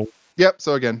 Wow. Yep.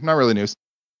 So again, not really news.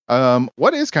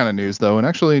 What is kind of news though, and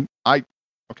actually,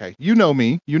 you know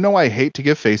me, I hate to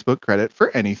give Facebook credit for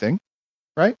anything,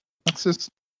 right? That's just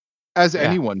as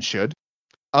anyone should.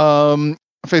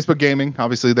 Facebook Gaming,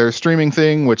 obviously their streaming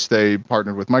thing, which they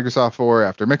partnered with Microsoft for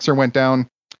after Mixer went down.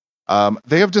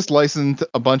 They have just licensed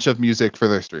a bunch of music for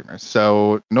their streamers.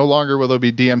 So no longer will there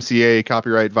be DMCA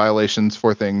copyright violations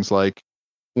for things like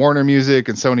Warner Music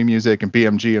and Sony Music and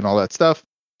BMG and all that stuff.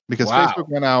 Because Facebook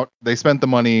went out, they spent the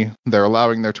money, they're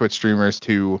allowing their Twitch streamers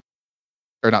to,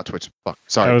 or not Twitch,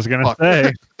 sorry. I was going to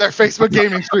say. They're Facebook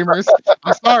gaming streamers.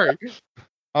 I'm sorry.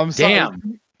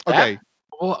 Damn. Okay.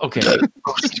 Okay. Is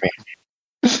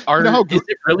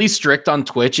it really strict on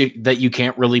Twitch that you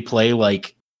can't really play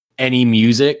like any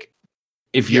music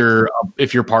if you're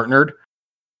partnered?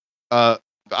 I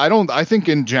think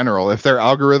in general, if their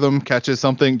algorithm catches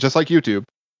something, just like YouTube,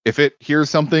 if it hears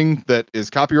something that is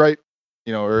copyright,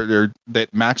 or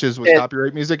that matches with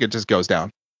copyright music, it just goes down.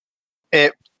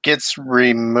 It gets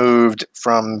removed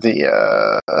from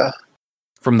the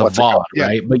VOD,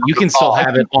 right? But you can still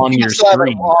have it on your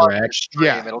screen, correct?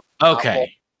 Yeah.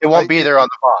 Okay. It won't be there on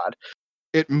the VOD.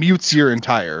 It mutes your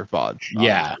entire VOD.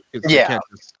 Yeah. You can't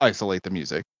just isolate the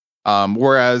music.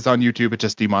 Whereas on YouTube, it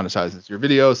just demonetizes your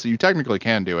video, so you technically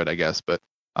can do it, I guess, but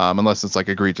unless it's like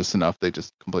egregious enough, they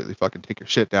just completely fucking take your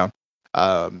shit down.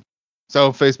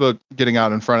 So Facebook getting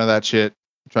out in front of that shit,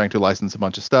 trying to license a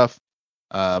bunch of stuff.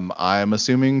 I'm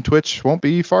assuming Twitch won't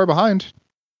be far behind.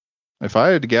 If I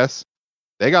had to guess,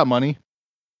 they got money,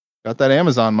 got that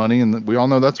Amazon money, and we all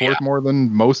know that's worth more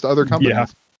than most other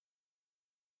companies.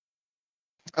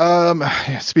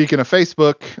 Speaking of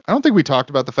Facebook, I don't think we talked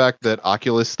about the fact that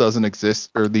Oculus doesn't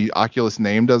exist, or the Oculus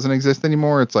name doesn't exist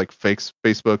anymore. It's like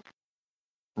Facebook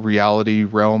Reality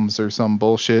Realms or some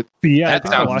bullshit. Yeah, that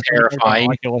sounds terrifying.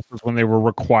 Oculus was when they were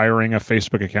requiring a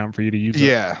Facebook account for you to use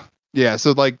it. Yeah.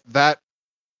 So like that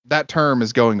term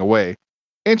is going away.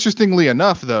 Interestingly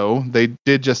enough, though, they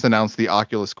did just announce the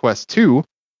Oculus Quest 2,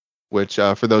 which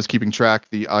for those keeping track,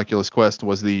 the Oculus Quest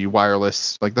was the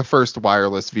wireless, like the first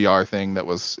wireless VR thing that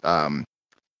was kind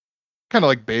of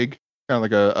like big, kind of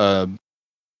like a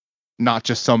not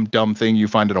just some dumb thing you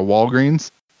find at a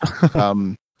Walgreens.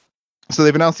 So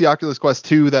they've announced the Oculus Quest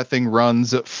 2. That thing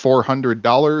runs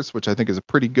 $400, which I think is a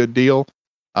pretty good deal,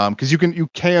 because you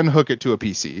can hook it to a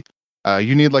PC.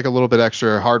 You need like a little bit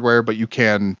extra hardware, but you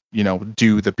can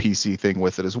do the PC thing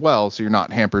with it as well, so you're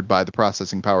not hampered by the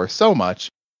processing power so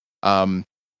much.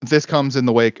 This comes in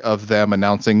the wake of them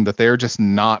announcing that they're just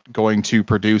not going to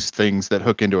produce things that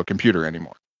hook into a computer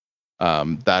anymore. They're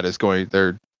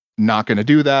not going to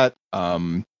do that.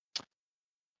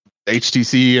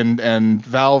 HTC and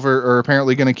Valve are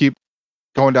apparently going to keep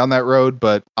going down that road,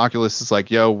 but Oculus is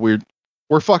like, yo, we're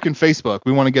fucking Facebook.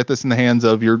 We want to get this in the hands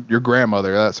of your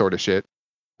grandmother, that sort of shit.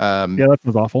 That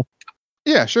was awful.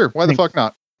 Yeah, sure. Why the fuck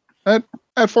not? At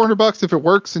 $400, if it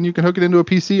works and you can hook it into a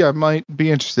PC, I might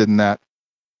be interested in that.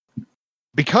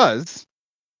 Because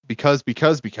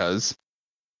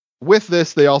with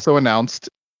this, they also announced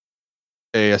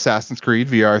a Assassin's Creed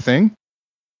VR thing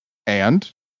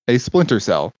and a Splinter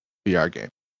Cell VR game.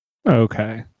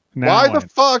 Okay. Why the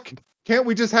fuck can't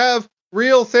we just have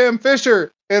real Sam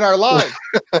Fisher in our lives?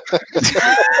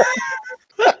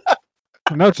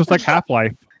 No, it's just like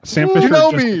Half-Life. Sam Fisher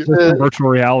is just virtual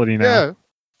reality now. Yeah.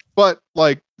 But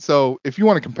so if you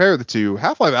want to compare the two,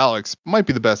 Half-Life Alyx might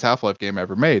be the best Half-Life game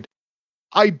ever made.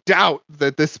 I doubt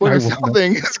that this Splinter Cell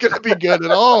thing is going to be good at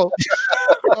all.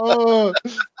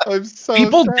 I'm so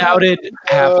People sad. Doubted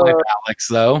Half-Life Alyx,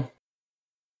 though.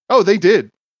 Oh, they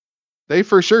did. They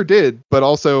for sure did. But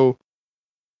also,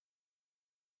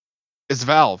 it's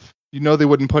Valve. They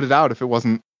wouldn't put it out if it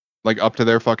wasn't like up to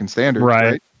their fucking standards,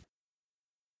 right?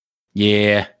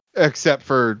 Yeah. Except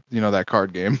for, that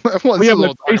card game. But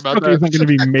Facebook isn't going to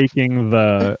be making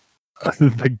the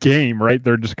game, right?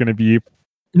 They're just going to be...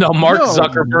 No, Mark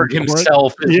Zuckerberg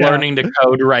himself is learning to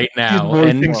code right now,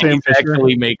 and he's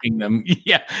actually making them.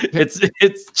 Yeah, it's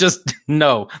just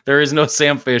no. There is no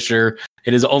Sam Fisher.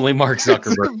 It is only Mark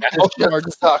Zuckerberg.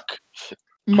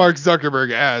 Mark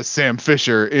Zuckerberg as Sam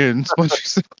Fisher in Splinter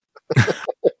Cell.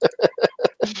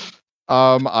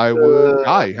 I would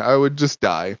die. I would just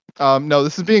die. No,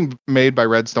 this is being made by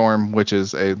Red Storm, which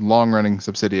is a long-running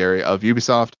subsidiary of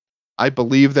Ubisoft. I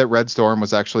believe that Red Storm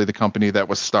was actually the company that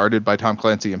was started by Tom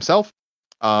Clancy himself.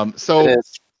 So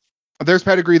there's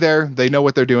pedigree there. They know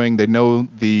what they're doing. They know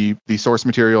the source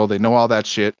material. They know all that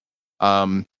shit.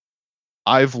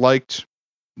 I've liked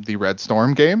the Red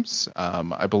Storm games.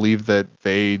 I believe that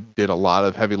they did a lot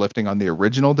of heavy lifting on the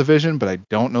original Division, but I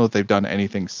don't know if they've done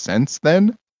anything since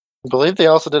then. I believe they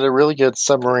also did a really good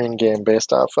submarine game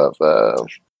based off of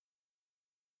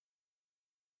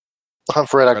Hunt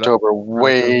for Red October,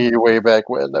 way back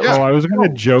when. I was going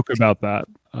to joke about that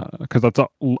because that's the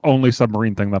only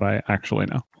submarine thing that I actually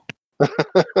know.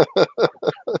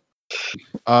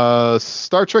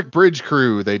 Star Trek Bridge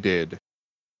Crew, they did.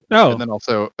 Oh, and then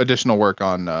also additional work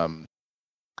on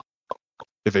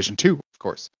Division 2, of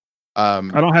course. I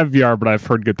don't have VR, but I've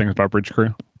heard good things about Bridge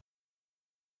Crew.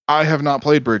 I have not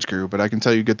played Bridge Crew, but I can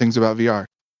tell you good things about VR.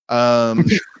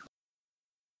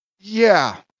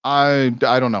 Yeah. I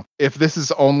don't know. If this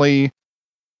is only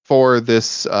for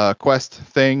this Quest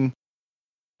thing,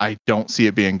 I don't see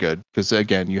it being good. Because,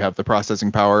 again, you have the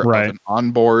processing power of an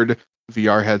onboard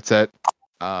VR headset.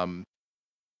 And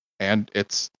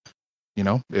it's,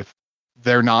 if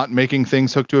they're not making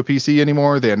things hooked to a PC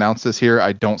anymore, they announced this here,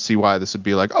 I don't see why this would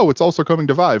be like, oh, it's also coming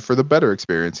to Vive for the better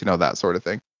experience, that sort of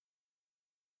thing.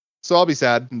 So I'll be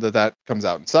sad that comes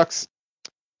out and sucks.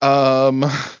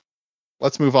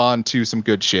 Let's move on to some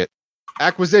good shit.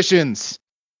 Acquisitions.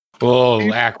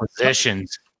 Oh,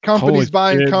 acquisitions. Companies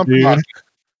buying companies. Dude.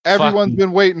 Everyone's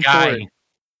been waiting for it.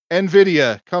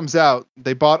 NVIDIA comes out.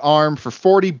 They bought ARM for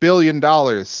 $40 billion.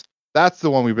 That's the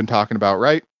one we've been talking about,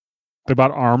 right? They bought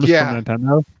ARMs from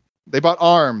Nintendo? They bought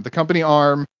ARM, the company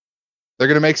ARM. They're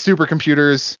going to make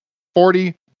supercomputers.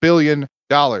 $40 billion.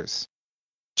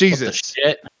 Jesus. What the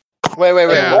shit? Wait.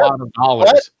 A lot of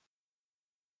dollars. What?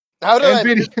 How did I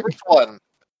miss which one?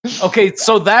 Okay,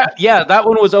 so that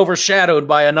one was overshadowed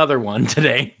by another one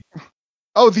today.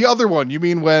 Oh, the other one. You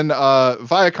mean when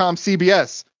Viacom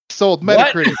CBS sold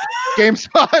Metacritic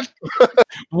GameSpot?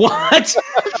 What?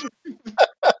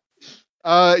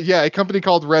 A company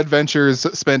called Red Ventures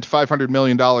spent $500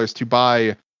 million to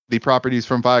buy the properties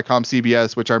from Viacom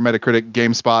CBS, which are Metacritic,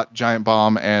 GameSpot, Giant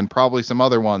Bomb, and probably some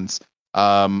other ones.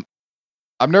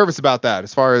 I'm nervous about that.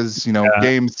 As far as,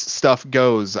 games stuff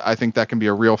goes, I think that can be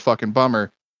a real fucking bummer.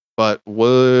 But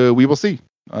we will see.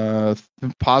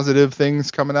 Positive things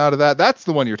coming out of that. That's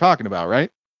the one you're talking about, right?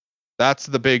 That's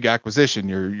the big acquisition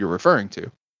you're referring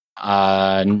to.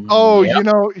 Yep.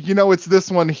 It's this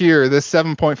one here, this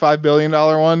 $7.5 billion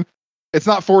one. It's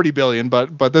not $40 billion,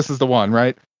 but this is the one,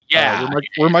 right? Yeah.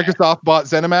 Where Microsoft bought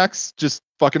ZeniMax, just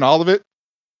fucking all of it.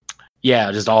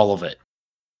 Yeah, just all of it.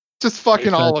 Just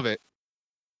fucking all of it.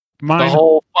 The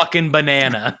whole fucking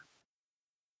banana.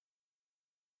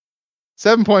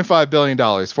 $7.5 billion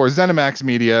for ZeniMax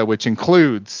Media, which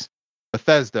includes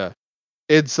Bethesda,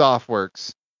 id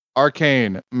Softworks,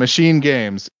 Arcane, Machine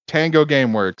Games, Tango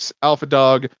Gameworks, Alpha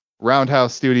Dog,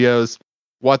 Roundhouse Studios.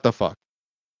 What the fuck?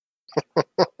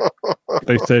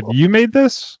 They said, you made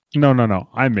this? No.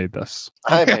 I made this.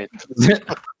 I made this.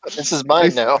 This is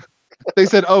mine now. They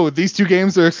said, oh, these two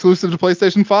games are exclusive to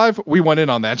PlayStation 5? We went in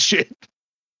on that shit.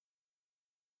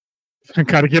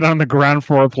 Gotta get on the ground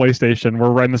floor of PlayStation.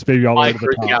 We're riding this baby all the way to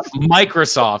the top. Yeah,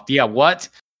 Microsoft. Yeah, what?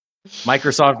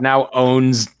 Microsoft now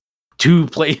owns two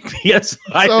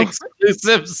PS5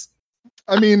 exclusives.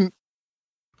 I mean,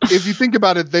 if you think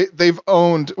about it, they've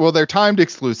owned, they're timed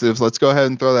exclusives. Let's go ahead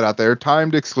and throw that out there.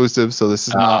 Timed exclusives, so this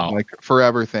is not like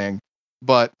forever thing.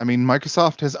 But, I mean,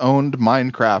 Microsoft has owned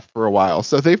Minecraft for a while,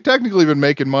 so they've technically been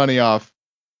making money off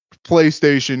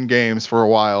PlayStation games for a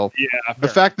while. Yeah, the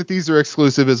fact that these are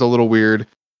exclusive is a little weird.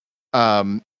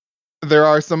 There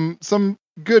are some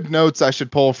good notes I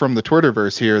should pull from the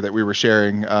Twitterverse here that we were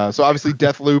sharing. So obviously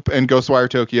Deathloop and Ghostwire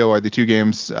Tokyo are the two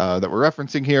games that we're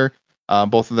referencing here.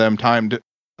 Both of them timed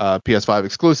PS5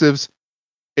 exclusives.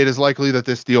 It is likely that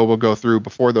this deal will go through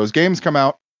before those games come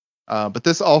out. But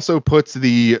this also puts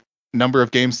the number of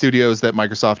game studios that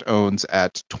Microsoft owns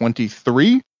at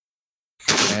 23.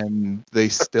 and they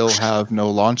still have no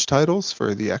launch titles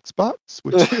for the Xbox,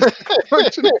 which is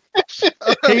unfortunate.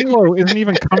 Halo isn't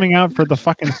even coming out for the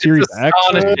fucking Series X.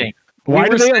 Why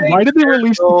did they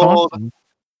release the console?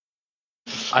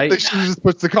 They should have just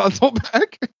put the console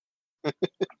back.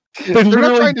 They're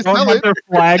not trying to sell it. Their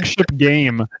flagship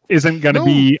game isn't going to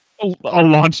be a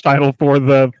launch title for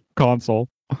the console.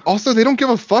 Also, they don't give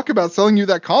a fuck about selling you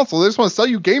that console. They just want to sell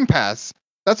you Game Pass.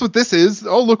 That's what this is.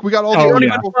 Oh, look, we got all the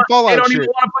Fallout. They don't even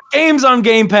want to put games on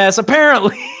Game Pass,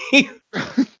 apparently.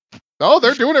 Oh,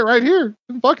 they're doing it right here.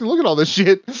 Fucking look at all this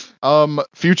shit.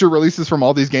 Future releases from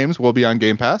all these games will be on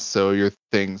Game Pass. So your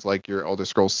things like your Elder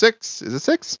Scrolls 6. Is it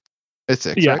 6? It's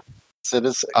 6, yeah. Right? It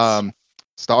is 6.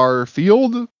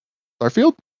 Starfield?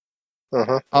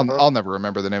 Uh-huh. I'll never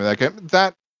remember the name of that game.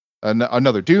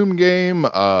 Another Doom game.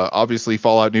 Obviously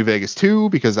Fallout New Vegas 2,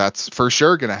 because that's for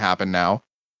sure going to happen now.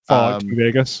 Fallout 2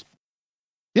 Vegas.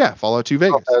 Yeah, Fallout 2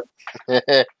 Vegas.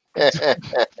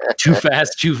 Too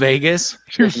fast, too Vegas.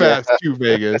 Too fast, too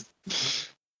Vegas.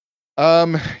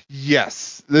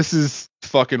 Yes, this is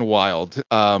fucking wild.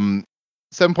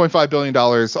 $7.5 billion.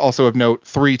 Also of note,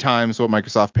 3 times what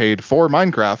Microsoft paid for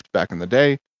Minecraft back in the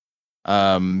day.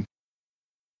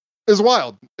 Is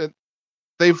wild.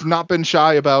 They've not been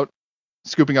shy about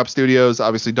scooping up studios.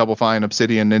 Obviously, Double Fine,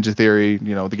 Obsidian, Ninja Theory.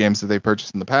 The games that they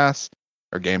purchased in the past,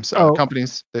 or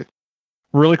companies.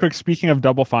 Really quick, speaking of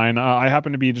Double Fine, I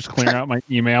happened to be just clearing out my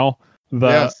email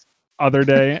other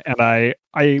day, and I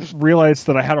realized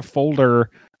that I had a folder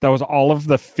that was all of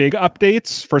the Fig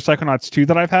updates for Psychonauts 2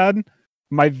 that I've had.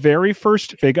 My very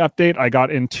first Fig update I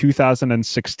got in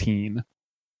 2016.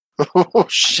 Oh,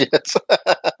 shit.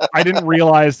 I didn't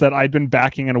realize that I'd been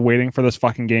backing and waiting for this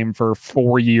fucking game for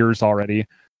 4 years already.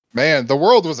 Man, the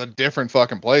world was a different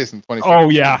fucking place in 2016. Oh,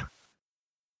 yeah.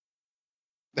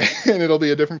 And it'll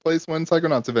be a different place when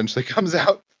Psychonauts eventually comes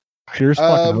out. Here's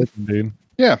fucking open, dude.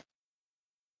 Yeah.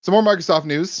 Some more Microsoft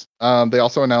news. They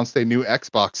also announced a new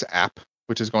Xbox app,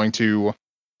 which is going to,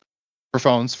 for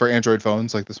phones, for Android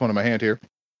phones, like this one in my hand here.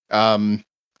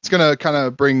 It's going to kind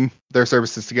of bring their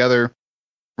services together.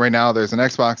 Right now, there's an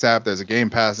Xbox app, there's a Game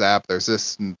Pass app, there's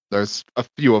this, and there's a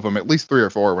few of them, at least 3 or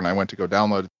 4 when I went to go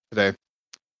download it today.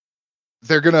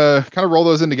 They're going to kind of roll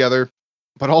those in together,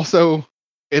 but also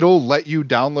it'll let you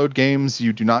download games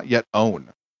you do not yet own.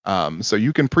 So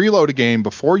you can preload a game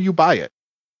before you buy it,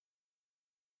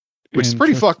 which is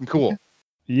pretty fucking cool.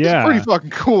 Yeah. It's pretty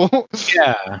fucking cool.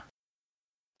 Yeah.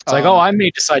 It's like, I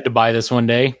may decide to buy this one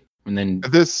day, and then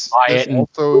this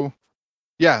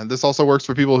also works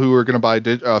for people who are going to buy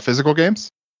physical games,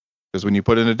 because when you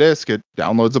put in a disc, it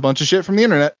downloads a bunch of shit from the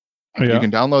internet. Oh, yeah. You can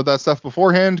download that stuff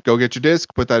beforehand, go get your disc,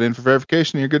 put that in for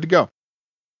verification, and you're good to go.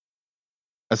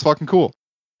 That's fucking cool.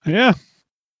 Yeah.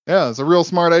 Yeah, it's a real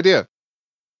smart idea.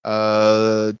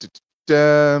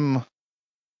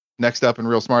 Next up in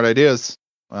real smart ideas.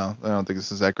 Well, I don't think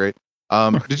this is that great.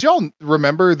 Did y'all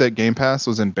remember that Game Pass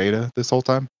was in beta this whole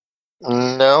time?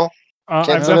 No.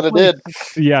 Can't say that it did.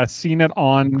 Yeah, seen it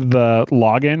on the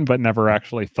login, but never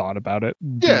actually thought about it.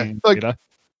 Yeah, like beta.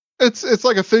 It's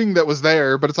like a thing that was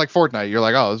there, but it's like Fortnite. You're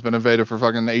like, oh, it's been in beta for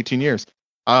fucking 18 years.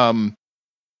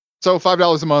 So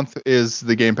 $5 a month is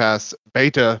the Game Pass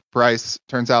beta price.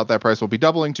 Turns out that price will be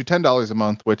doubling to $10 a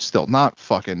month, which still not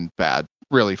fucking bad,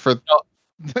 really, for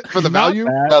the value.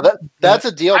 No, that's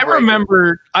a deal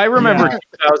breaker. I remember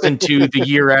 2002, the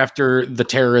year after the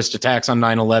terrorist attacks on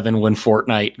 9/11, when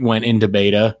Fortnite went into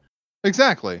beta.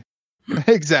 Exactly,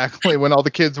 when all the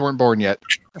kids weren't born yet.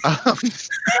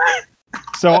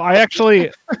 So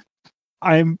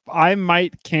I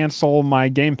might cancel my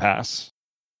Game Pass.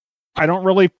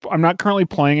 I'm not currently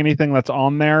playing anything that's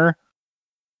on there.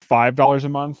 $5 a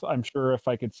month. I'm sure if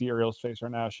I could see Ariel's face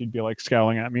right now, she'd be like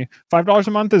scowling at me. $5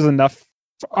 a month is enough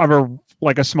of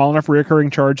a small enough recurring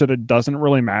charge that it doesn't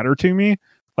really matter to me.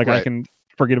 Like, right. I can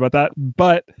forget about that.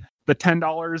 But the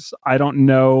 $10, I don't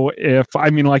know if, I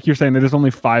mean, like you're saying, it is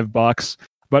only $5,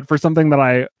 but for something that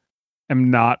I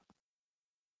am not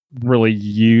really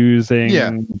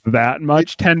using that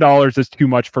much, $10 is too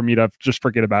much for me to just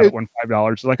forget about it when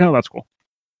 $5 is like, oh, that's cool.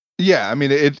 Yeah, I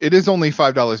mean, it is only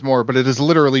 $5 more, but it is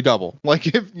literally double. Like,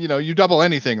 if you double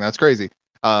anything, that's crazy.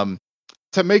 To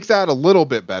make that a little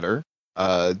bit better,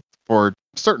 for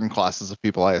certain classes of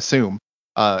people, I assume,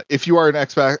 if you are an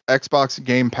Xbox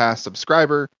Game Pass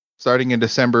subscriber, starting in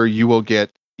December, you will get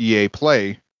EA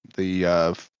Play,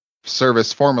 the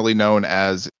service formerly known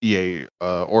as EA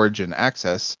Origin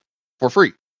Access, for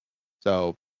free.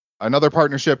 So another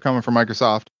partnership coming from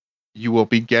Microsoft. You will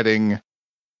be getting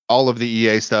all of the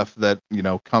EA stuff that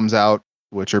comes out,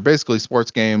 which are basically sports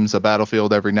games, a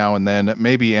Battlefield every now and then,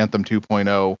 maybe Anthem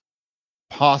 2.0,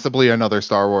 possibly another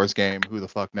Star Wars game. Who the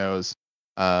fuck knows?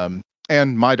 And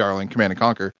my darling Command and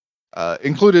Conquer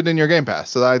included in your Game Pass.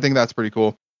 So I think that's pretty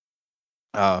cool.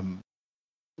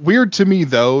 Weird to me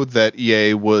though that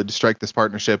EA would strike this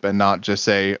partnership and not just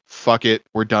say, fuck it,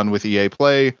 we're done with EA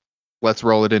Play. Let's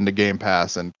roll it into Game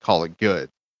Pass and call it good.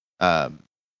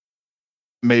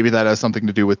 Maybe that has something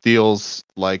to do with deals,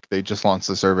 like they just launched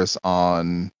the service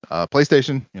on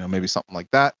PlayStation, maybe something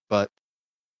like that. But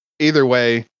either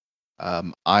way,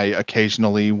 I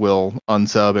occasionally will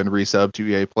unsub and resub to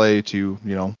EA Play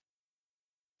to,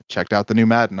 checked out the new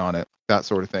Madden on it, that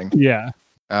sort of thing. Yeah.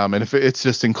 And if it's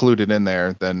just included in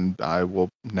there, then I will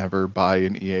never buy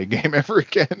an EA game ever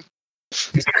again.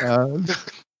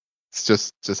 It's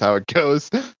just how it goes,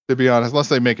 to be honest, unless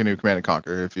they make a new Command &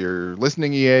 Conquer. If you're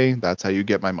listening, EA, that's how you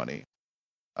get my money.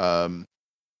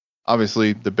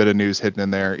 Obviously, the bit of news hidden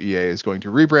in there, EA is going to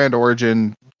rebrand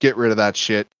Origin, get rid of that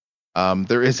shit.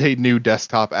 There is a new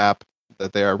desktop app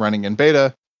that they are running in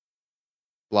beta.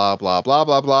 Blah, blah, blah,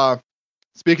 blah, blah.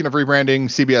 Speaking of rebranding,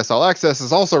 CBS All Access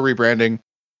is also rebranding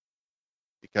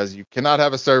because you cannot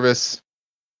have a service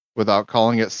without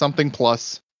calling it something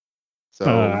plus.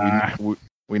 So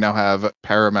we now have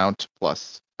Paramount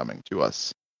Plus coming to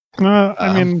us.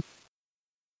 I mean,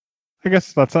 I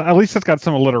guess at least it's got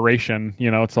some alliteration.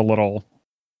 It's a little.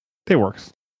 It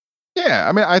works. Yeah,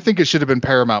 I mean, I think it should have been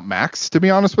Paramount Max, to be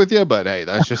honest with you. But hey,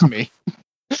 that's just me.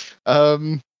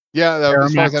 Yeah,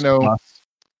 as far as I know, Plus.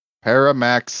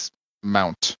 Paramax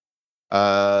Mount.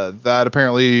 That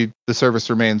apparently the service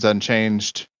remains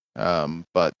unchanged.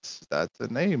 But that's a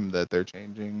name that they're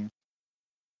changing.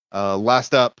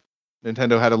 Last up,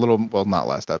 Nintendo had a little, well, not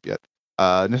last up yet.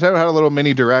 Nintendo had a little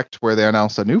mini direct where they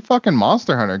announced a new fucking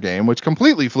Monster Hunter game, which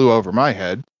completely flew over my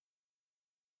head.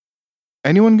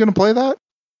 Anyone gonna play that?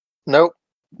 Nope.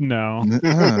 No.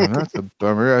 That's a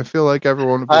bummer. I feel like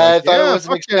everyone would be I thought it was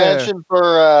an expansion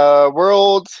for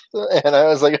World, and I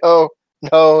was like, oh,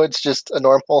 no, it's just a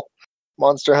normal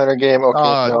Monster Hunter game. Okay,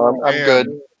 no, I'm good.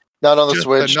 Not on the just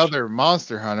Switch. Another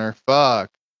Monster Hunter.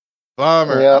 Fuck.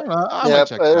 Bummer. Yep. Yep.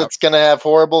 It's going to have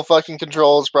horrible fucking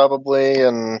controls probably,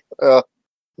 and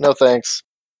no thanks.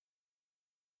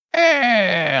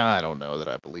 I don't know that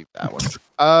I believe that one.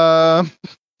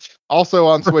 Also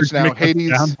on Switch now,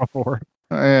 Hades.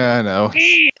 Yeah, I know.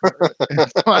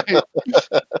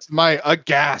 it's my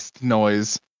aghast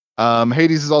noise.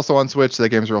 Hades is also on Switch. That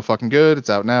game's real fucking good. It's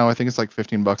out now. I think it's like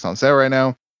 $15 on sale right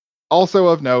now. Also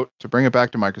of note, to bring it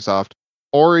back to Microsoft,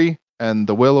 Ori and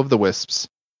the Will of the Wisps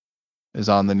is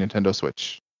on the Nintendo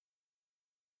Switch.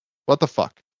 What the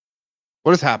fuck?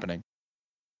 What is happening?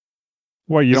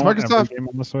 Well, you don't have a game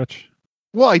on the Switch?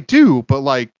 Well, I do,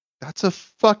 but that's a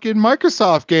fucking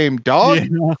Microsoft game, dog.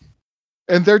 Yeah.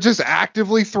 And they're just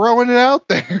actively throwing it out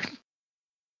there.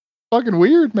 Fucking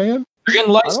weird, man. They're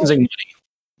getting licensing money.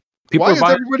 People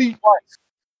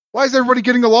why is everybody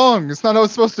getting along? It's not how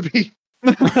it's supposed to be.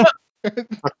 It's not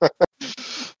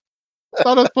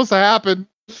how it's supposed to happen.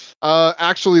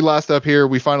 Actually, last up here,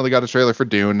 we finally got a trailer for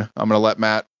Dune. I'm gonna let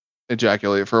Matt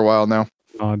ejaculate for a while now.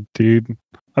 Oh, dude,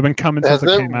 I've been coming since it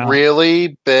came out. Has it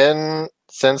really been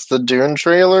since the Dune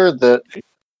trailer that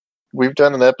we've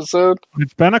done an episode?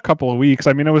 It's been a couple of weeks.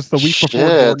 I mean, it was the week before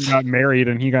Jordan got married,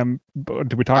 and he got.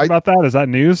 Did we talk about that? Is that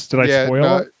news? Did I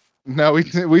spoil it? No,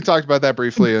 we talked about that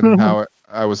briefly and how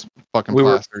I was fucking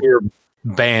plastered. We were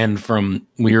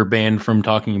banned from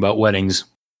talking about weddings.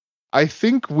 I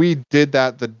think we did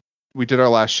that. We did our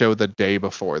last show the day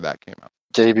before that came out.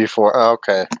 Day before. Oh,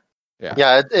 okay.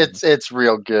 Yeah. It's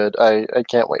real good. I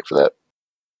can't wait for that.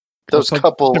 Those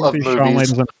couple of movies. Chalamet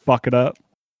doesn't fuck it up.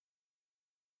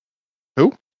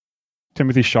 Who?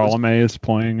 Timothy Chalamet is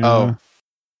playing.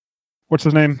 What's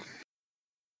his name?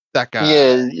 That guy.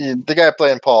 Yeah, the guy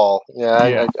playing Paul. Yeah.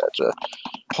 I gotcha.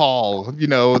 Paul,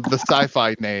 the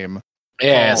sci-fi name.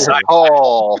 Yeah,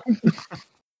 Paul.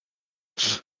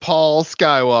 Paul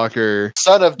Skywalker,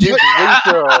 son of Duke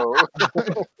Leto.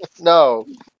 No.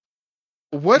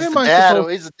 What am I?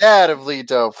 He's the dad of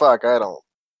Leto. Fuck, I don't.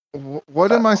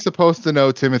 What am I supposed to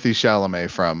know Timothy Chalamet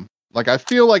from? I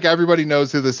feel like everybody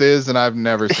knows who this is, and I've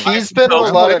never seen. He's been in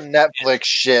a lot of Netflix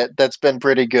shit that's been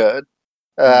pretty good.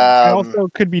 I also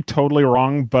could be totally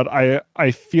wrong, but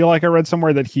I feel like I read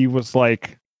somewhere that he was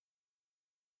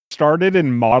started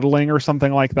in modeling or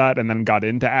something like that, and then got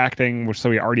into acting,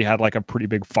 so he already had a pretty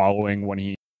big following when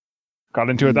he got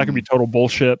into it. That could be total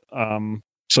bullshit.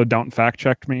 So don't fact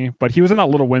check me. But he was in that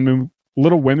Little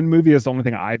Women movie is the only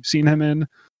thing I've seen him in.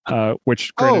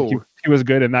 Which granted, he was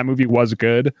good, and that movie was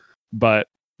good. But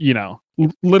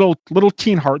little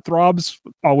teen heartthrobs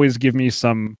always give me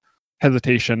some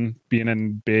hesitation being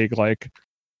in big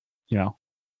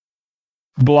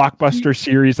blockbuster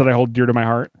series that I hold dear to my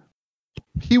heart.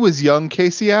 He was young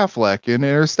Casey Affleck in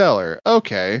Interstellar.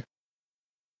 Okay.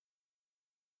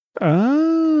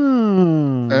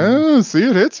 Oh, see,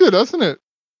 it hits you, doesn't it?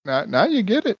 Now you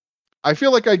get it. I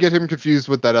feel like I get him confused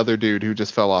with that other dude who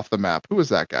just fell off the map. Who was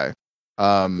that guy?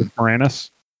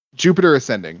 Moranis. Jupiter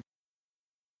Ascending.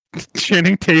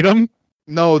 Channing Tatum.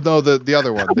 No, the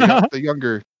other one, the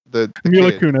younger, the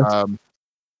Mila kid. Kunis.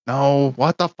 No,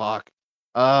 what the fuck?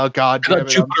 God damn it!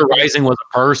 Jupiter Rising was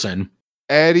a person.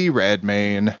 Eddie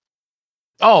Redmayne.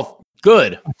 Oh,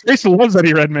 good. Jason loves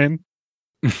Eddie Redmayne.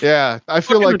 Yeah, I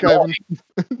feel like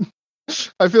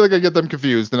I feel like I get them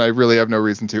confused, and I really have no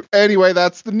reason to. Anyway,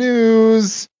 that's the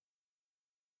news.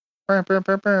 That's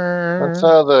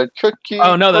how the cookie.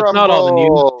 Oh no, that's not all the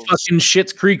crumbles. news. Fucking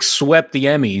Schitt's Creek swept the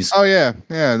Emmys. Oh yeah.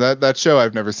 That show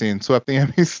I've never seen swept the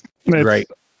Emmys. Right.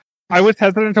 I was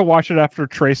hesitant to watch it after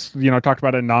Trace, talked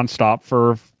about it nonstop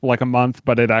for like a month,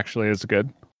 but it actually is good.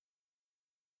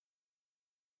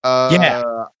 Yeah.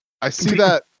 I see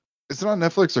that. Is it on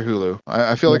Netflix or Hulu?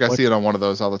 I feel like I Netflix. see it on one of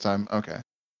those all the time. Okay.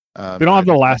 They don't have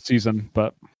the last season,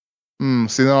 but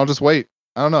See, then I'll just wait.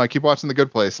 I don't know. I keep watching The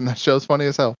Good Place, and that show's funny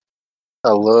as hell. I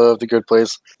love The Good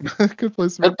Place. Good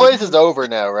Place. Good Place is over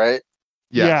now, right?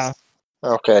 Yes.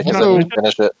 Okay, I guess So- I can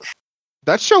finish it.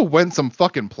 That show went some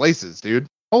fucking places, dude.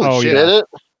 Holy Oh, shit. Did it?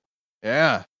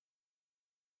 Yeah.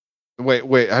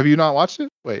 Wait. Have you not watched it?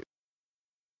 Wait.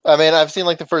 I mean, I've seen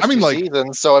like the first two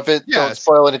seasons, so if it don't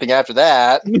spoil anything after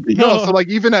that. No, so like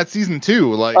even at season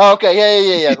 2, like. Oh,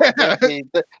 okay, yeah.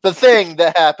 The thing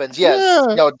that happens, yes,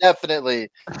 Yeah. no, definitely.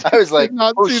 I was like, did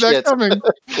not oh see shit, that coming.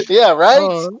 yeah, right,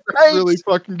 Oh, right. Really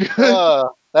fucking good.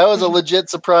 That was a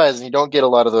legit surprise, and you don't get a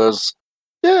lot of those.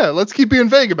 Yeah, let's keep being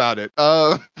vague about it.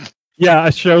 yeah,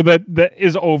 a show that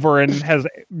is over and has,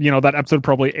 that episode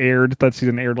probably aired. That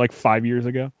season aired like 5 years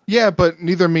ago. Yeah, but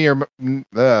neither me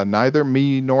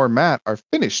nor Matt are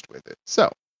finished with it.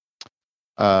 So,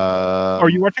 Are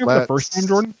you watching it for the first time,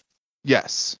 Jordan?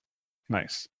 Yes.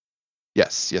 Nice.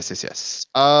 Yes.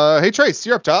 Hey Trace,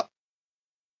 you're up top.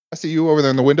 I see you over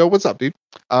there in the window. What's up, dude?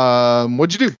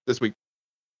 What'd you do this week?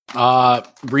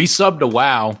 Resub to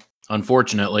WoW,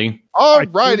 unfortunately.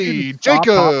 Alrighty,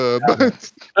 Jacob.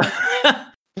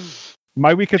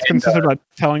 My week has consisted about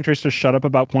telling Trace to shut up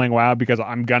about playing WoW because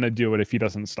I'm gonna do it if he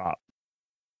doesn't stop.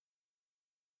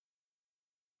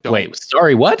 Wait,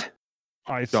 sorry, what?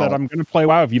 I said I'm gonna play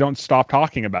WoW if you don't stop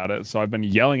talking about it. So I've been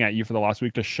yelling at you for the last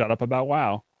week to shut up about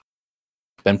WoW.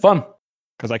 Been fun.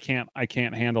 Because I can't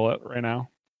handle it right now.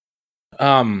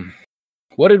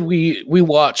 What did we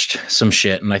watched some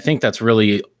shit, and I think that's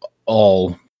really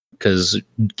all, because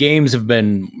games have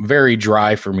been very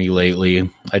dry for me lately.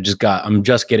 I'm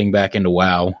just getting back into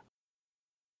WoW.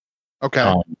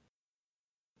 Okay.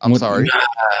 I'm sorry.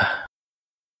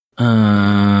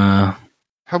 Have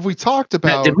we talked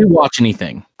about? Did we watch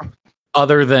anything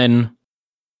other than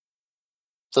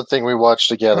It's the thing we watched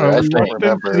together? I don't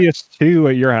remember. Insidious 2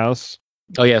 at your house.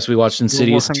 Oh yes, we watched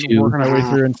Insidious 2. Working our way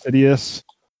through Insidious.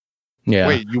 Yeah.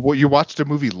 Wait, you watched a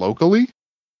movie locally?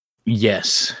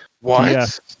 Yes. What?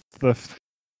 Yes.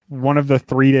 One of the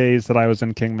 3 days that I was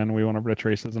in Kingman, we went over to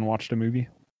Trace's and watched a movie.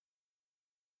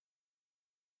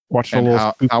 Watched And a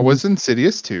little. how was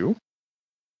Insidious 2?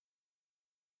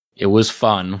 It was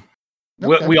fun.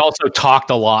 Okay. We also talked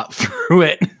a lot through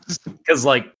it because,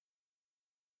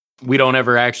 we don't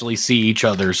ever actually see each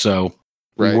other, so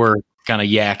we were kind of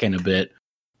yakking a bit.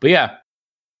 But yeah,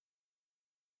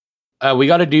 we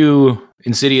got to do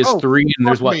Insidious 3, and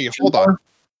there's what?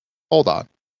 Hold on.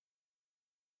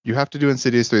 You have to do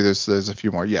Insidious 3. There's a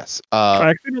few more. Yes.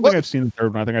 I actually don't think I've seen the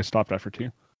third one. I think I stopped after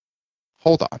 2.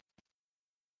 Hold on.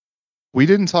 We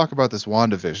didn't talk about this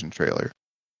WandaVision trailer.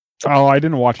 Oh, I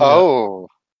didn't watch it. Oh,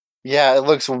 yeah, it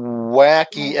looks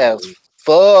wacky as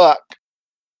fuck.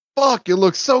 Fuck, it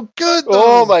looks so good,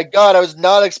 though. Oh my god, I was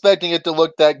not expecting it to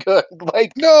look that good.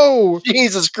 No!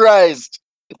 Jesus Christ.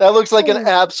 That looks like an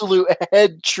absolute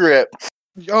head trip.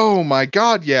 Oh my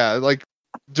god, yeah.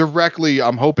 Directly,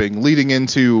 I'm hoping, leading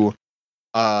into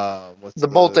what's the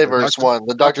multiverse one,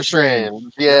 the Doctor Strange.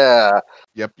 Yeah.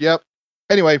 Yep.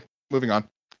 Anyway, moving on.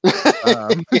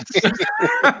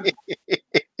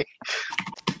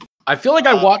 I feel like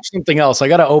I watched something else. I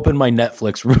got to open my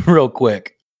Netflix real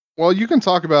quick. Well, you can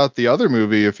talk about the other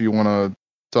movie if you want to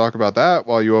talk about that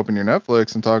while you open your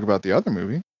Netflix and talk about the other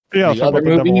movie. Yeah, the other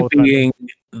movie being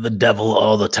The Devil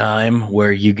All the Time,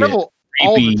 where you get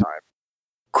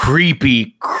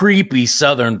creepy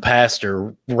Southern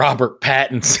pastor Robert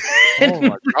Pattinson. Oh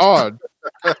my god.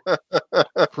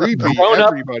 Creepy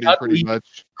everybody, pretty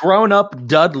much. Grown up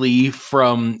Dudley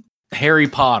from Harry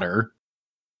Potter.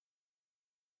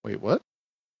 Wait, what?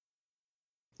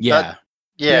 Yeah.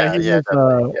 Yeah,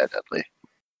 Dudley.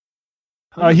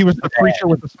 He was the preacher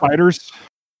with the spiders.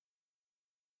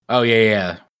 Oh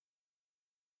yeah.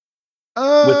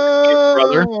 Oh,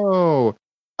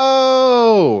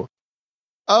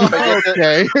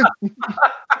 okay.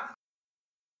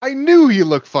 I knew he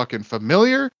looked fucking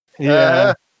familiar.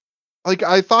 Yeah. Like,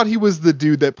 I thought he was the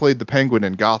dude that played the Penguin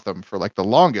in Gotham for like the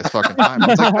longest fucking time.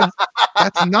 It's like,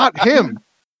 that's not him.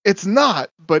 It's not,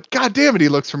 but god damn it, he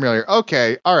looks familiar.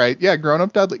 Okay, all right, yeah, Grown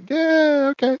Up Dudley. Yeah,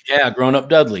 okay. Yeah, Grown Up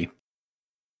Dudley.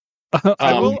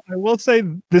 I will say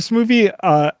this movie,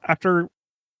 after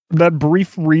that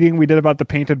brief reading we did about The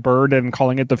Painted Bird and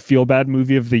calling it the feel bad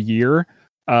movie of the year,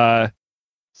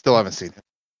 still haven't seen it.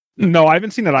 No, I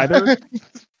haven't seen it either.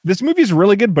 This movie's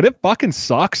really good, but it fucking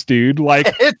sucks, dude. Like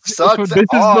it sucks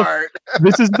hard.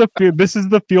 This is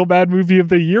the feel bad movie of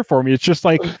the year for me. It's just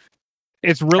like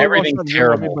it's really everything's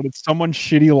terrible, but it's someone's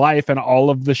shitty life and all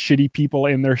of the shitty people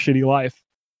in their shitty life.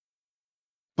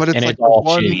 But it's like the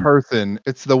one person.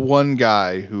 It's the one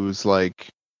guy who's like,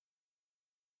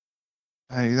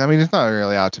 I mean, he's not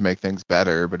really out to make things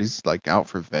better, but he's like out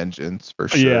for vengeance for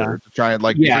sure. Yeah. To try and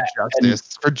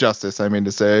for justice. I mean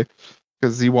to say,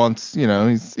 because he wants,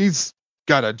 he's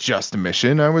got a just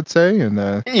mission, I would say. And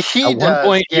at one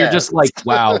point, you're just like,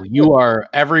 wow,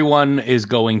 everyone is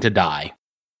going to die.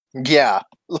 Yeah,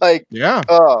 like yeah.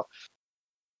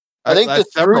 I think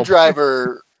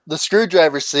the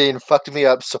screwdriver scene fucked me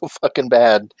up so fucking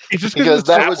bad. It's just because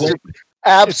that was just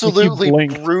absolutely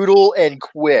brutal and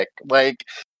quick. Like,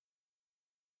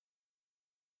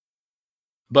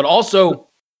 but also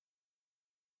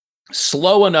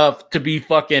slow enough to be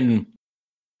fucking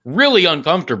really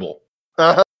uncomfortable.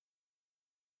 Uh-huh.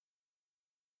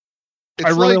 I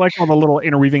really like all the little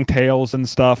interweaving tales and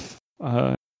stuff.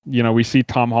 We see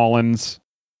Tom Holland's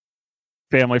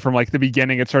family from like the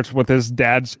beginning. It starts with his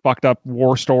dad's fucked up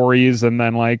war stories, and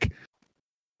then like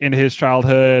into his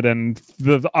childhood and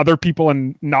the other people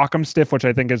in Knockemstiff, which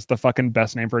I think is the fucking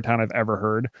best name for a town I've ever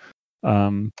heard.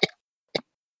 Damn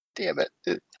it!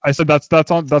 I said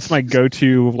that's my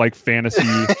go-to like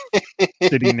fantasy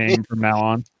city name from now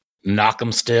on.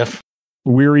 Knockemstiff.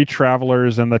 Weary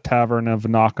travelers in the tavern of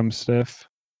Knockemstiff.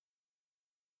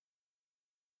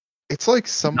 It's like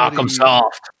somebody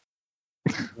Knockemsoft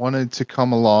wanted to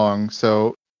come along.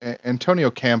 So Antonio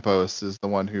Campos is the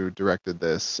one who directed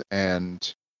this,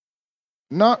 and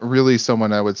not really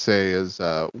someone I would say is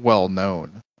well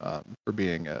known for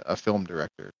being a film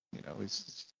director.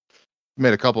 He's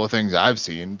made a couple of things I've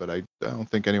seen, but I don't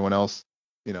think anyone else,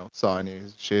 saw any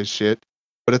of his shit.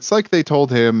 But it's like they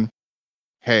told him,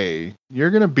 hey, you're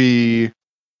going to be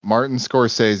Martin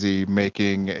Scorsese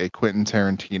making a Quentin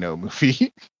Tarantino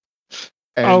movie.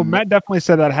 Matt definitely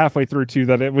said that halfway through too,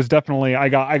 that it was definitely, I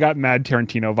got mad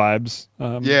Tarantino vibes.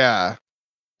 Yeah.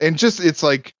 And just, it's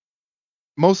like,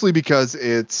 mostly because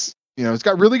it's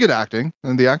got really good acting,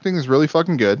 and the acting is really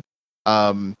fucking good.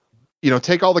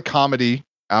 Take all the comedy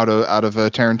out of a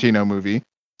Tarantino movie.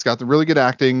 It's got the really good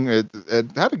acting. It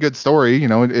had a good story.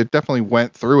 It definitely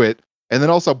went through it. And then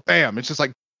also, bam! It's just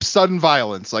like sudden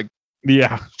violence. Like,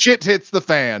 yeah, shit hits the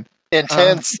fan.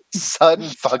 Intense, sudden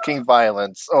fucking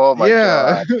violence. Oh my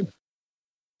god!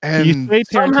 And you say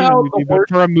Tarantino movie, but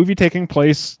for a movie taking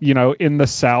place, in the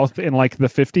South in like the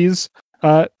 50s,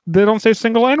 they don't say a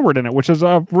single N-word in it, which is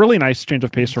a really nice change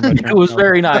of pace for me. It was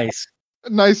very nice.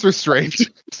 Nice restraint.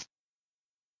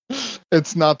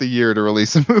 It's not the year to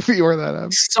release a movie where that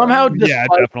happens. Somehow,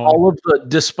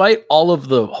 despite all of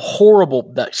the horrible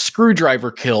that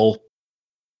screwdriver kill,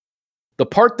 the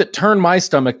part that turned my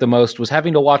stomach the most was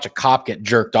having to watch a cop get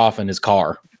jerked off in his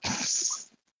car.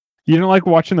 You didn't like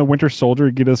watching the Winter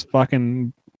Soldier get his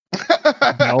fucking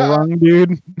bell rung,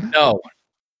 dude?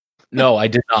 No, I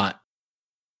did not.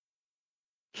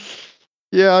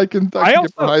 Yeah, I can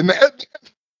get behind that.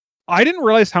 I didn't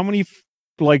realize how many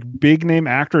like big name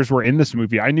actors were in this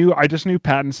movie. I just knew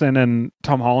Pattinson and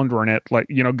Tom Holland were in it, like,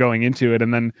 going into it,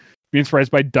 and then being surprised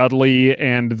by Dudley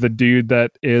and the dude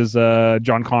that is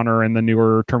John Connor in the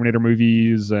newer Terminator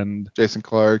movies, and Jason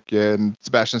Clarke and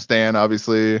Sebastian Stan,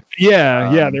 obviously.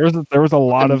 Yeah. There was a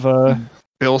lot of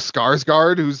Bill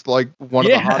Skarsgård, who's like one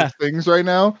of the hottest things right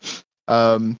now.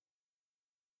 Fucking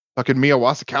Mia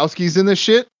Wasikowski's in this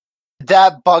shit.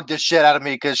 That bugged the shit out of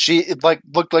me because she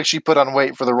looked like she put on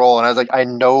weight for the role, and I was like, I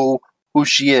know who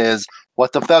she is.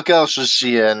 What the fuck else is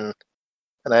she in?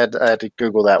 And I had to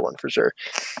Google that one for sure.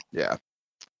 Yeah.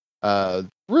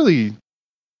 Really,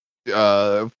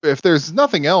 if there's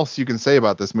nothing else you can say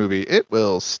about this movie, it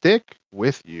will stick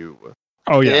with you.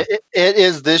 Oh yeah, it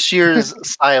is this year's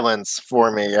Silence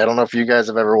for me. I don't know if you guys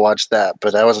have ever watched that,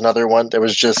 but that was another one that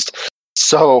was just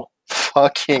so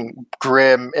fucking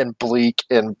grim and bleak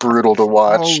and brutal to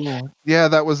watch. Oh, yeah,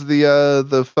 that was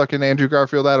the fucking Andrew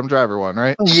Garfield Adam Driver one,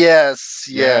 right? Yes.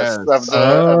 Of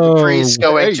the priest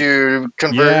going to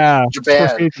convert Japan.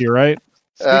 Scorsese, right?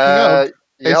 Speaking of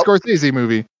a Scorsese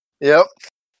movie. Yep.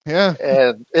 Yeah.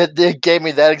 And it gave me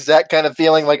that exact kind of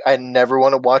feeling. Like, I never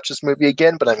want to watch this movie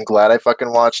again, but I'm glad I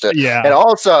fucking watched it. Yeah. And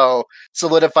also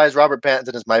solidifies Robert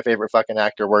Pattinson as my favorite fucking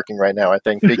actor working right now, I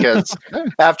think, because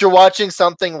after watching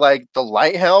something like The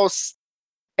Lighthouse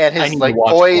and his like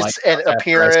voice and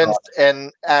appearance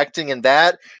and acting in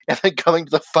that, and then coming to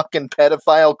the fucking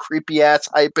pedophile, creepy ass,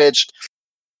 high pitched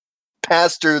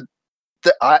pastor,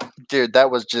 dude, that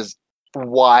was just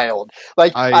wild.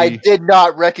 Like, I did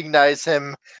not recognize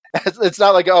him. It's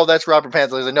not like, oh, that's Robert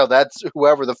Pattinson. Like, no, that's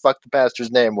whoever the fuck the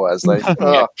pastor's name was. Like,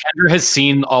 Kendra has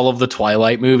seen all of the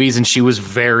Twilight movies, and she was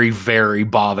very, very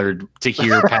bothered to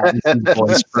hear Pattinson's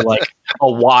voice for like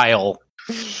a while.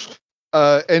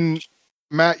 And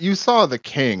Matt, you saw The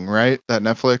King, right? That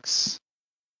Netflix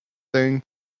thing.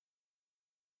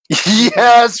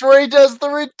 Yes, where he does the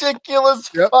ridiculous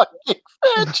fucking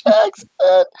French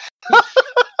accent.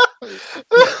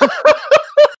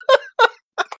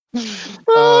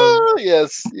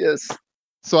 Yes.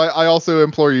 So I also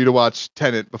implore you to watch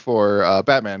Tenet before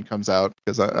Batman comes out,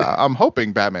 because I'm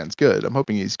hoping Batman's good. I'm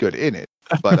hoping he's good in it.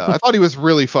 But I thought he was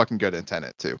really fucking good in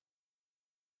Tenet too.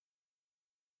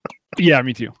 Yeah,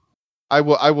 me too. I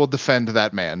will defend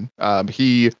that man.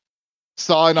 He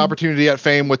saw an opportunity at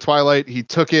fame with Twilight. He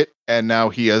took it, and now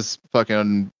he has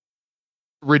fucking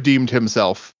redeemed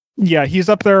himself. Yeah, he's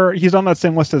up there. He's on that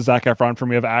same list as Zac Efron for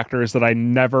me of actors that I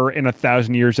never in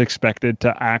 1,000 years expected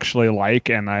to actually like,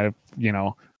 and I think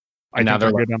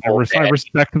they're good. I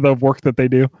respect the work that they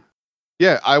do.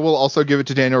 Yeah, I will also give it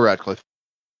to Daniel Radcliffe.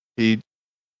 He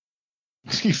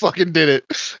fucking did it.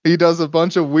 He does a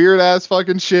bunch of weird ass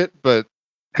fucking shit, but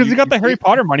because he got the Harry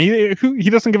Potter money, he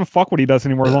doesn't give a fuck what he does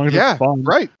anymore as long as it's fun.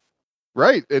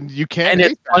 Right, and you can't. And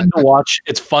it's fun to watch.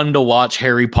 It's fun to watch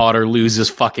Harry Potter lose his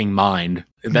fucking mind.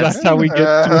 That's how we get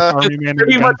to Army Man.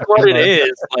 Pretty much what it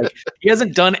is. Like, he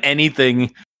hasn't done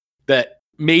anything that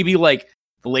maybe like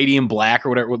the Lady in Black or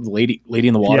whatever. The Lady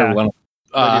in the Water. Yeah.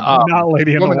 Not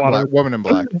Lady in the Water. Woman in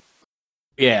Black.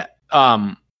 Yeah.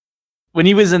 When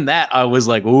he was in that, I was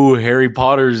like, "Ooh, Harry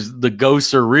Potter's the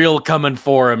ghosts are real coming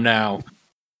for him now."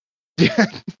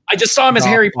 I just saw him as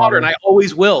Harry Potter, and I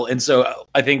always will. And so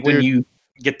I think when you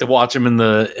get to watch him in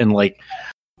the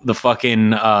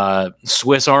fucking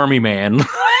Swiss Army Man,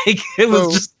 like it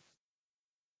was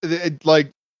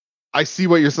I see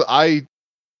what you're saying.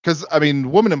 Because I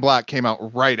mean, Woman in Black came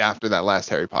out right after that last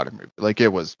Harry Potter movie. Like,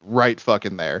 it was right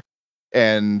fucking there,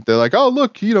 and they're like, "Oh,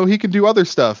 look, he can do other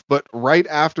stuff." But right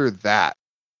after that,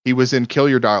 he was in Kill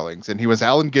Your Darlings, and he was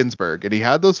Allen Ginsberg, and he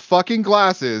had those fucking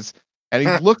glasses. And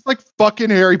he looks like fucking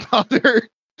Harry Potter.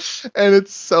 And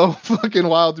it's so fucking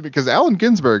wild to me, because Allen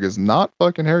Ginsberg is not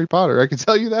fucking Harry Potter. I can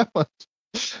tell you that much.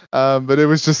 But it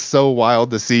was just so wild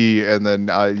to see. And then,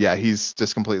 he's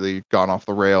just completely gone off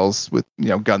the rails with,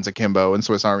 Guns Akimbo and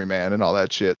Swiss Army Man and all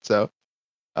that shit. So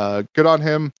good on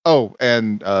him. Oh,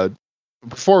 and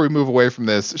before we move away from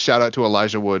this, shout out to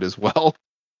Elijah Wood as well.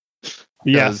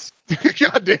 Yes.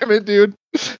 God damn it, dude.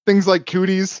 Things like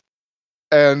Cooties.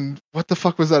 And what the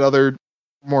fuck was that other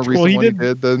more recent one he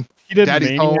did? He did Daddy's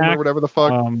Maniac, Home or whatever the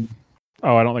fuck.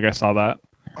 I don't think I saw that.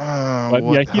 But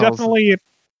yeah, he definitely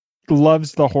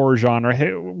loves the horror genre.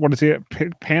 Hey, what is he?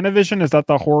 Panavision? Is that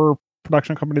the horror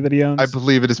production company that he owns? I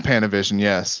believe it is Panavision,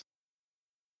 yes.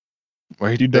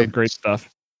 Where he does great stuff.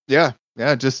 Yeah,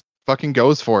 just fucking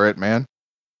goes for it, man.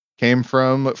 Came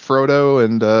from Frodo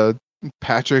and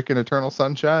Patrick in Eternal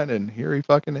Sunshine, and here he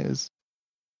fucking is.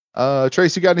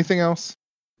 Trace, you got anything else?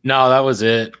 No, that was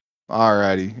it.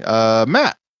 Alrighty.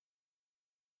 Matt,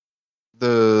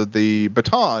 the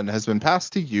baton has been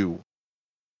passed to you.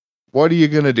 What are you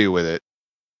gonna do with it?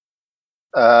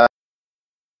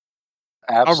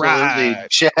 Absolutely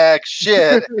jack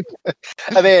shit.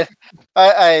 I mean,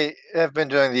 I have been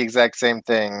doing the exact same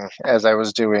thing as I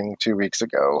was doing 2 weeks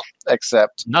ago,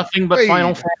 except nothing but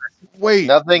Final Fantasy.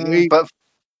 Nothing but.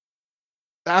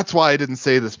 That's why I didn't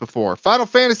say this before. Final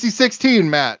Fantasy 16,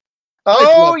 Matt.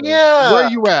 Oh, yeah. Where are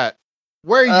you at?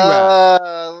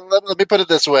 Let me put it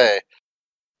this way.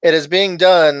 It is being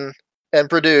done and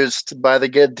produced by the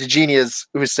genius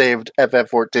who saved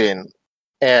FF14.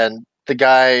 And the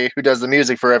guy who does the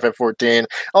music for FF14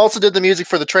 also did the music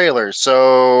for the trailer.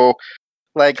 So,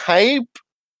 like, hype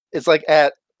is like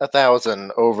at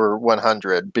 1,000 over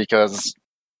 100 because,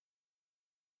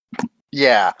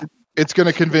 yeah. It's going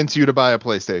to convince you to buy a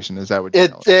PlayStation. Is that what you're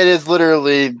It is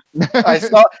literally. I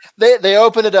saw they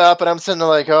opened it up, and I'm sitting there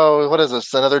like, oh, what is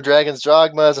this? Another Dragon's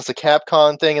Dogma? Is this a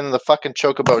Capcom thing? And then the fucking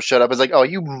Chocobo showed up. I was like, oh,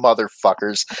 you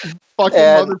motherfuckers.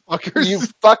 Motherfuckers. You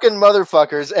fucking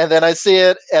motherfuckers. And then I see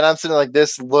it, and I'm sitting like,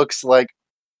 this looks like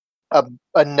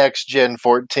a next gen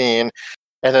 14.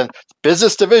 And then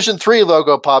Business Division 3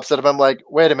 logo pops up. I'm like,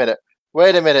 wait a minute.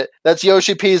 That's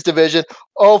Yoshi P's division.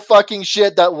 Oh, fucking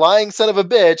shit. That lying son of a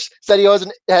bitch said he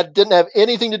didn't have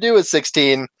anything to do with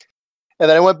 16. And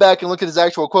then I went back and looked at his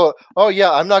actual quote. Oh,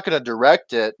 yeah, I'm not going to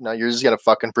direct it. No, you're just going to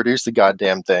fucking produce the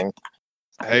goddamn thing.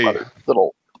 Hey.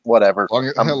 Little whatever.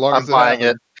 I'm buying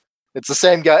it. It's the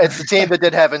same guy. It's the team that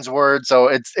did Heaven's Word, so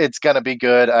it's going to be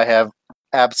good. I have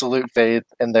absolute faith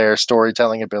in their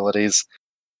storytelling abilities.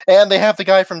 And they have the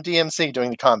guy from DMC doing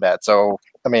the combat. So,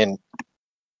 I mean...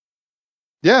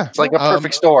 Yeah, it's like a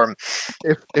perfect storm.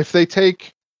 If they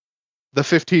take the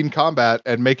 15 combat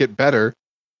and make it better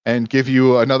and give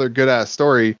you another good ass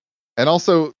story, and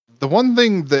also the one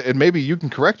thing that, and maybe you can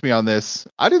correct me on this,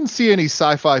 I didn't see any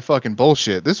sci-fi fucking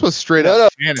bullshit. This was straight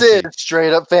up fantasy.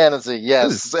 Straight up fantasy,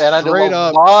 yes. And I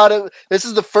know a lot of this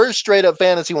is the first straight up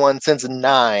fantasy one since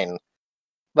 9.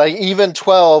 Like even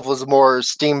 12 was more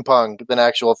steampunk than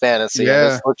actual fantasy. Yeah,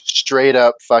 and this looks straight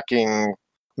up fucking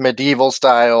medieval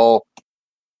style.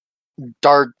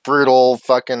 Dark, brutal,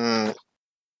 fucking.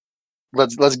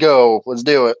 Let's go. Let's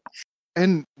do it.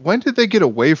 And when did they get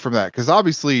away from that? Because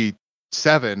obviously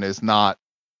 7 is not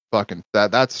fucking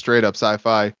that. That's straight up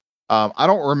sci-fi. I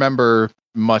don't remember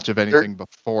much of anything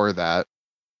before that.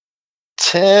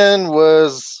 10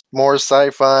 was more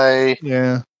sci-fi.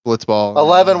 Yeah, Blitzball.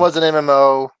 11 was an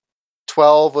MMO.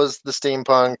 12 was the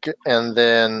steampunk, and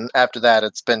then after that,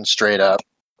 it's been straight up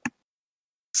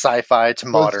sci-fi to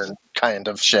modern kind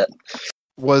of shit.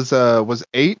 Was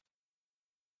 8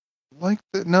 like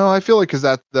that? No, I feel like because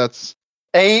that's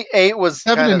 8 was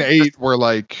 7 and 8 were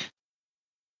like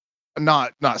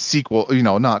not sequel,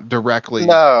 not directly.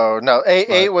 No.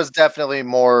 8 was definitely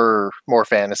more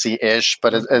fantasy-ish,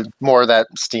 but it's more that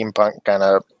steampunk kind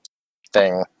of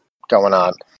thing going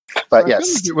on. But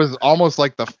yes, like it was almost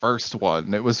like the first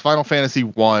one. It was Final Fantasy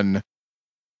 1.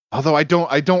 Although I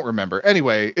don't remember.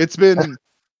 Anyway, it's been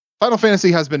Final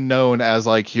Fantasy has been known as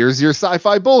like, here's your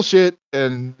sci-fi bullshit,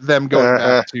 and them going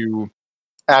back to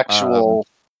actual,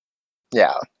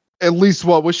 at least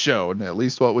what was shown.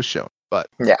 But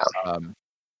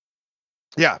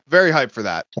very hyped for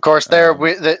that. Of course,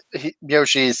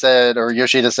 Yoshida said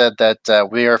that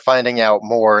we are finding out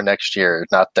more next year.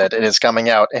 Not that it is coming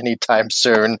out anytime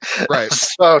soon. Right.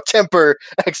 So temper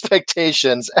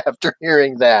expectations after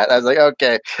hearing that. I was like,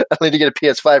 okay, I need to get a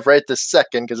PS5 right this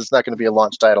second because it's not going to be a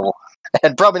launch title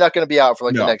and probably not going to be out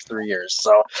for the next 3 years.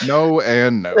 So no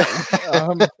and no.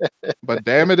 But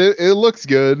damn it, it looks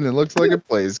good and it looks like it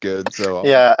plays good. So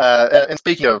and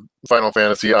speaking of Final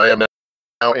Fantasy, I am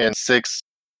now in 6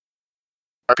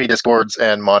 RP Discords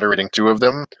and moderating 2 of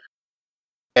them.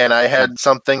 And I had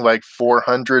something like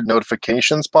 400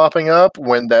 notifications popping up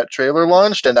when that trailer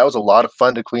launched, and that was a lot of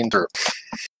fun to clean through.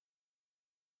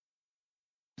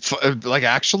 Like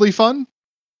actually fun?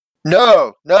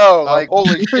 No, like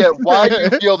holy shit, why do you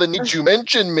feel the need to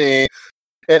mention me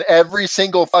in every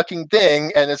single fucking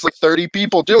thing? And it's like 30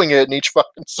 people doing it in each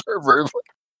fucking server.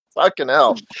 Fucking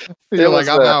hell. You're like,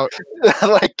 I'm out.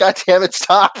 Like, God damn it,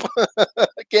 stop.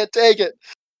 I can't take it.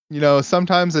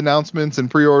 Sometimes announcements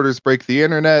and pre-orders break the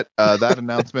internet. That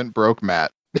announcement broke Matt.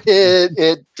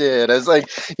 It did. I was like,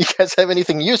 you guys have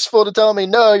anything useful to tell me?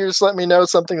 No, you're just letting me know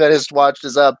something that is watched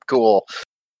is up. Cool.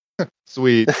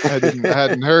 Sweet. I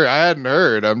hadn't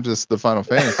heard. I'm just the Final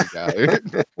Fantasy guy.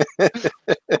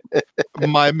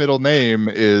 My middle name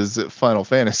is Final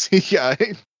Fantasy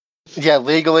guy. Yeah,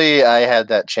 legally, I had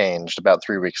that changed about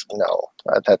 3 weeks. No,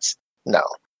 that's no.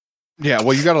 Yeah,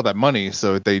 well, you got all that money,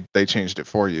 so they changed it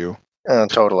for you.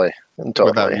 Totally.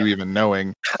 Without you even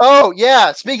knowing. Oh,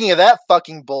 yeah. Speaking of that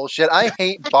fucking bullshit, I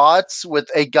hate bots with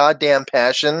a goddamn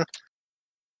passion.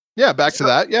 Yeah, back to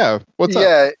that. Yeah. What's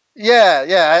up?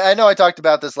 Yeah. I know I talked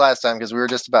about this last time because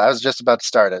I was just about to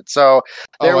start it. So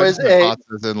there was bots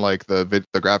as in like the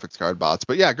graphics card bots,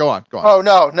 but yeah, go on. Oh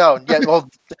no. Yeah, well,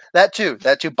 that too.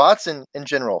 Bots in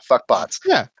general. Fuck bots.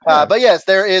 Yeah. But yes,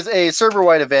 there is a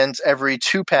server-wide event every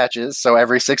 2 patches, so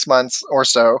every 6 months or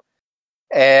so.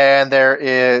 And there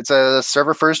is a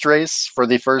server first race for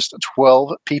the first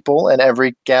 12 people in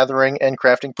every gathering and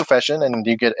crafting profession, and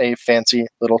you get a fancy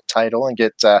little title and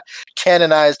get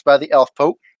canonized by the Elf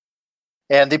Pope.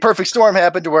 And the perfect storm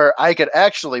happened to where I could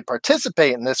actually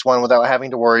participate in this one without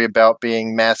having to worry about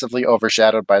being massively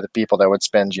overshadowed by the people that would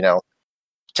spend,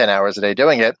 10 hours a day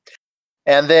doing it.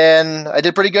 And then I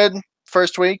did pretty good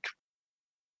first week.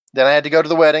 Then I had to go to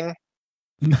the wedding.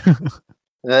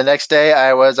 The next day,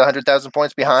 I was 100,000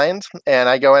 points behind, and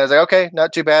I go in and I was like, okay,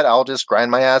 not too bad. I'll just grind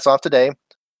my ass off today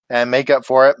and make up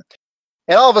for it.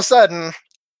 And all of a sudden,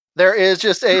 there is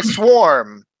just a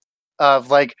swarm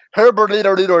of like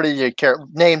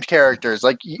named characters.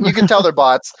 Like you can tell they're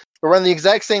bots. They're running the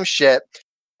exact same shit,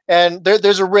 and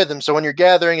there's a rhythm. So when you're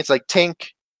gathering, it's like tink,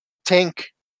 tink,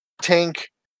 tink.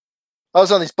 All of a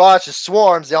sudden, these bots just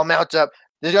swarms. They all mount up.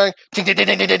 They're going, ding, ding, ding,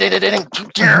 ding, ding, ding, ding, ding,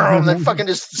 ding, and then fucking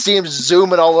just see him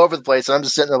zooming all over the place. And I'm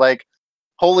just sitting there like,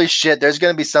 holy shit, there's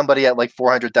going to be somebody at like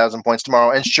 400,000 points tomorrow.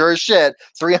 And sure as shit,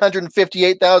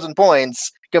 358,000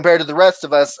 points compared to the rest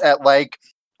of us at like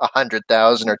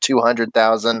 100,000 or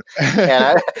 200,000.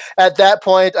 And at that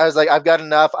point, I was like, I've got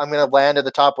enough. I'm going to land in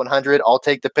the top 100. I'll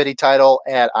take the pity title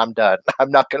and I'm done. I'm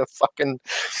not going to fucking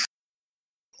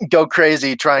go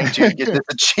crazy trying to get this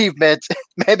achievement.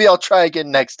 Maybe I'll try again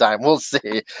next time. We'll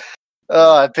see.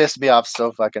 Oh, it pissed me off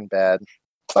so fucking bad.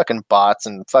 Fucking bots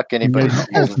and fuck anybody.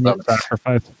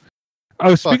 Sacrifice.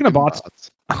 Oh, speaking of bots,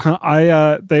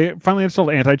 they finally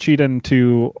installed anti-cheat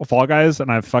into Fall Guys,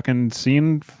 and I've fucking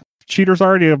seen cheaters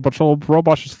already. A bunch of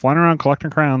robots just flying around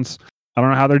collecting crowns. I don't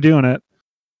know how they're doing it.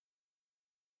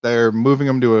 They're moving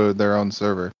them to their own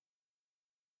server.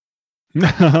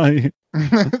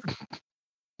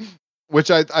 Which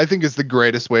I think is the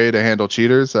greatest way to handle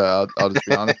cheaters. I'll just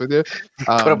be honest with you.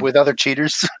 Put up with other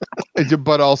cheaters.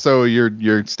 But also,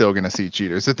 you're still going to see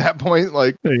cheaters at that point,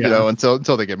 like you know, until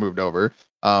they get moved over.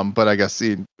 But I guess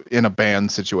in a ban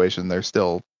situation, they're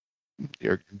still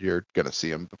you're going to see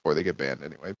them before they get banned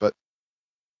anyway. But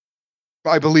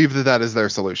I believe that is their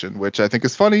solution, which I think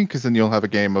is funny because then you'll have a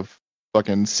game of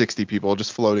fucking 60 people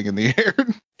just floating in the air.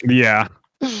 Yeah.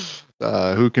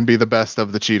 Who can be the best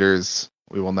of the cheaters?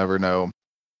 We will never know.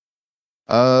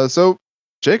 So,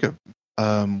 Jacob,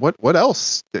 what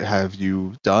else have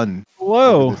you done?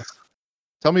 Hello.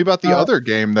 Tell me about the other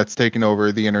game that's taken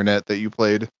over the internet that you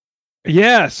played.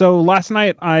 Yeah, so last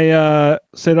night I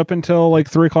stayed up until like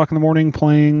 3:00 in the morning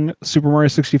playing Super Mario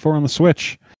 64 on the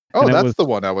Switch. Oh, that's the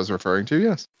one I was referring to.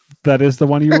 Yes, that is the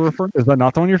one you were referring to. Is that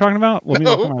not the one you're talking about? Let me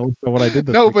look at my list of what I did.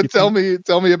 No, but tell me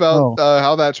about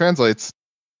how that translates.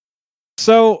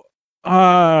 So,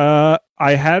 I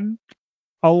had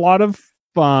a lot of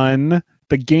fun.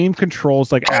 The game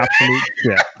controls like absolute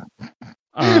shit.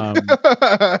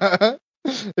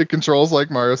 It controls like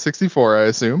Mario 64, I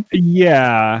assume.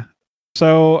 Yeah.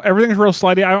 So everything's real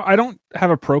slidey. I don't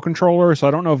have a Pro controller, so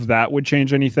I don't know if that would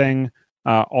change anything.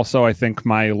 Also, I think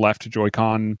my left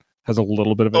Joy-Con has a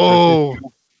little bit of a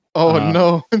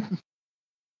no.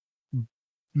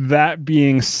 That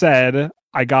being said,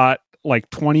 I got like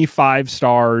 25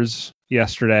 stars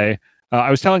yesterday. I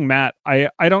was telling Matt, I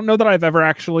don't know that I've ever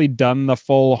actually done the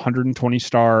full 120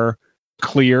 star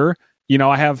clear. You know,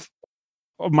 I have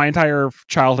my entire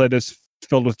childhood is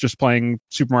filled with just playing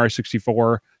Super Mario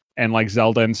 64 and like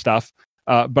Zelda and stuff.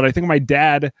 But I think my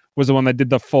dad was the one that did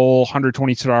the full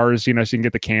 120 stars, you know, so you can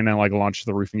get the cannon and like launch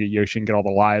the roof and get Yoshi and get all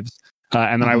the lives.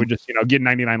 And then I would just, you know, get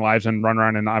 99 lives and run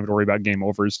around and I would worry about game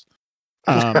overs.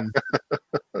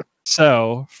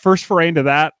 So first foray into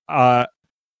that,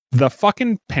 the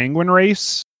fucking penguin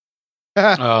race.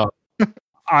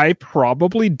 I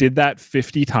probably did that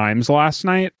 50 times last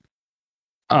night.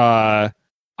 I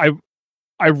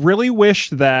really wish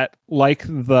that like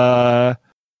the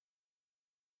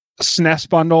SNES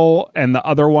bundle and the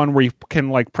other one where you can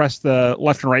like press the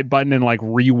left and right button and like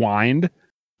rewind.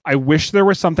 I wish there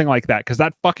was something like that because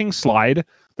that fucking slide,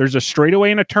 there's a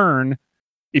straightaway and a turn.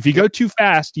 If you go too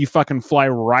fast, you fucking fly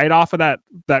right off of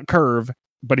that curve.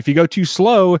 But if you go too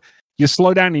slow, you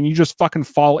slow down and you just fucking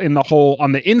fall in the hole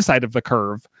on the inside of the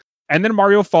curve. And then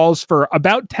Mario falls for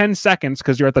about 10 seconds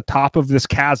because you're at the top of this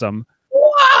chasm.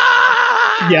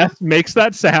 Yes, makes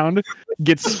that sound,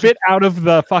 gets spit out of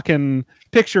the fucking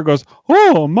picture, goes,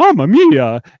 oh, mamma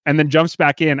mia, and then jumps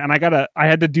back in. And I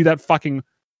had to do that fucking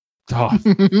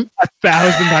 1,000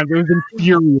 times. It was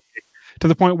infuriating to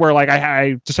the point where like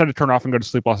I just had to turn off and go to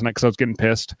sleep last night because I was getting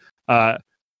pissed.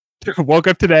 Woke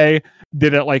up today,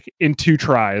 did it like in 2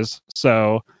 tries.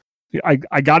 So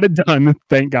I got it done.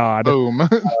 Thank God. Boom.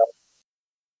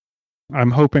 I'm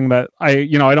hoping that I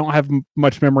don't have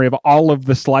much memory of all of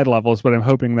the slide levels, but I'm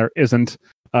hoping there isn't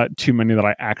too many that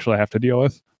I actually have to deal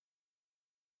with.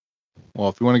 Well,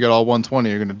 if you want to get all 120,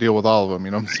 you're going to deal with all of them.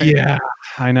 You know what I'm saying? Yeah,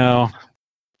 I know.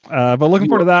 But looking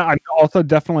forward to that. I'm also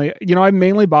definitely, I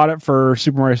mainly bought it for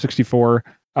Super Mario 64,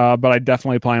 but I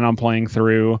definitely plan on playing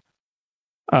through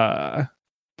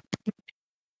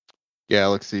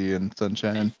Galaxy and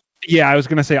Sunshine. Yeah, I was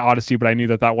going to say Odyssey, but I knew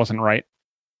that wasn't right.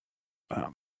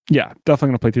 Yeah, definitely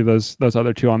gonna play through those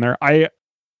other two on there. I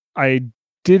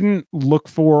didn't look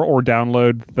for or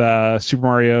download the Super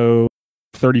Mario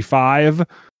 35.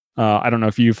 I don't know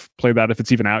if you've played that, if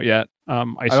it's even out yet.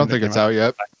 I don't think it's out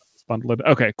yet. Bundled.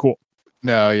 Okay, cool.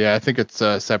 No, yeah, I think it's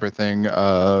a separate thing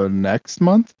next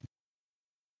month.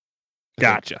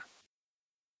 Gotcha.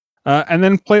 And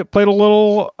then played a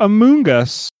little Among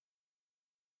Us.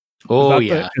 Oh,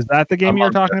 is that the game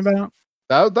you're talking about?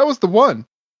 That was the one.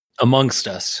 Amongst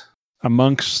Us.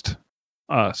 Amongst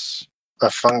Us. A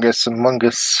fungus among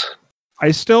us. I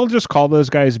still just call those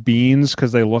guys beans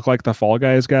because they look like the Fall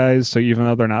Guys guys. So even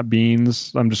though they're not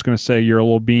beans, I'm just going to say you're a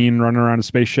little bean running around a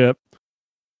spaceship.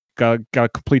 Got a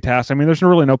complete task. I mean, there's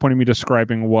really no point in me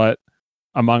describing what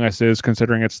Among Us is,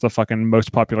 considering it's the fucking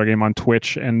most popular game on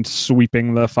Twitch and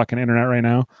sweeping the fucking internet right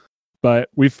now. But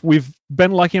we've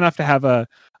been lucky enough to have a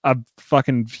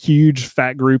fucking huge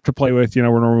fat group to play with. You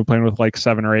know, we're normally playing with like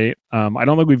 7 or 8. I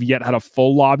don't think we've yet had a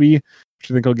full lobby, which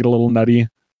I think will get a little nutty.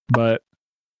 But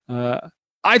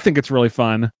I think it's really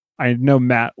fun. I know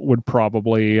Matt would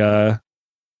probably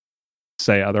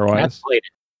say otherwise. Played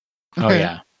it. Oh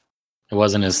yeah, it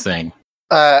wasn't his thing.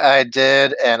 I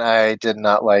did, and I did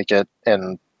not like it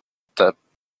in the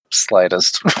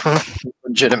slightest.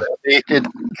 Legitimately, it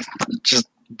just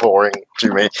boring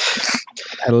to me.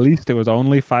 At least it was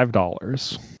only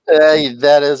 $5.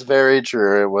 That is very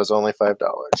true. It was only $5.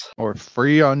 Or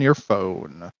free on your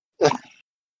phone.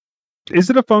 Is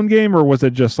it a phone game, or was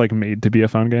it just like made to be a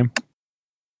phone game?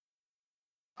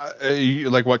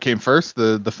 Like what came first,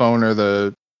 the phone or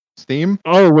the Steam?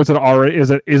 Oh, was it already?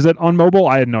 Is it on mobile?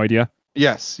 I had no idea.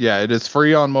 Yes, yeah, it is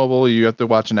free on mobile. You have to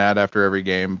watch an ad after every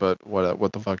game, but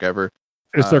what the fuck ever.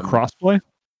 Is there crossplay?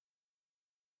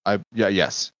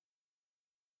 Yes.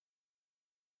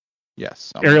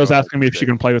 Ariel's asking me if she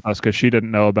can play with us because she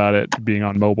didn't know about it being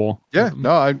on mobile. Yeah,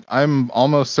 no, I'm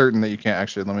almost certain that you can't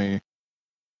actually. Let me.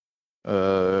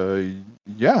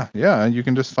 Yeah, you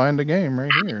can just find a game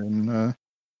right here and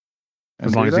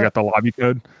as long as you got the lobby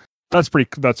code. That's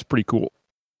pretty cool.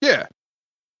 Yeah.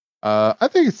 I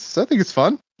think it's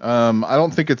fun. I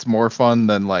don't think it's more fun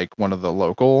than like one of the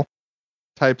local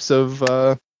types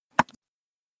of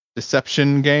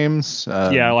deception games.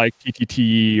 Yeah, like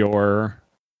TTT or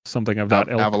something of that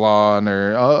ilk. Avalon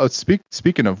or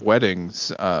speaking of weddings,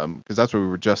 because that's what we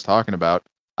were just talking about.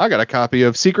 I got a copy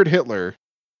of Secret Hitler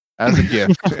as a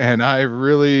gift, and I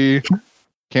really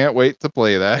can't wait to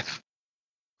play that.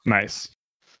 Nice.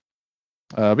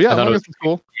 But yeah, it was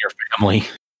cool. Your family.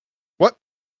 What?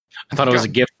 I thought it was a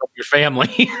gift from your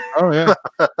family. Oh yeah,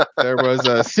 there was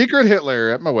a Secret Hitler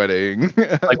at my wedding,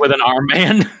 like with an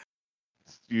armband.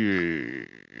 Yeah.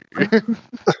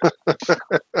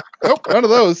 Nope, none of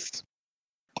those.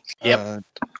 Yep.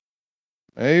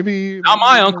 Maybe not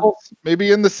my uncle.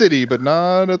 Maybe in the city, but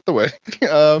not at the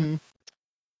wedding.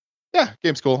 Yeah,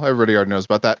 game's cool. Everybody already knows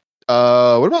about that.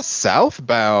 What about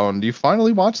Southbound? You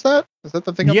finally watched that? Is that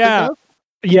the thing? Yeah,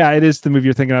 yeah, it is the movie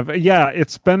you're thinking of. Yeah,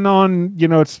 it's been on.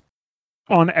 It's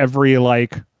on every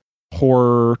like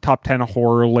horror top 10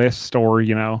 horror list, or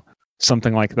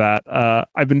something like that.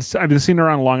 I've been seeing it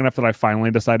around long enough that I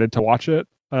finally decided to watch it.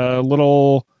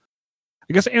 Little,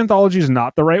 I guess anthology is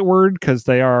not the right word because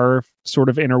they are sort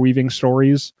of interweaving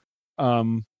stories.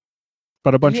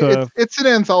 But a bunch of it's an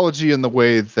anthology in the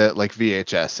way that like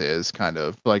VHS is, kind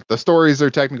of like the stories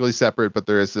are technically separate, but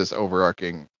there is this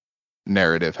overarching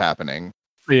narrative happening.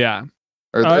 Yeah.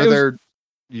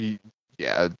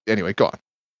 Yeah. Anyway, go on.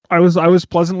 I was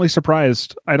pleasantly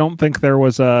surprised. I don't think there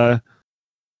was a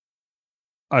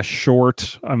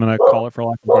short, I'm gonna call it for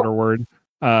lack of a better word,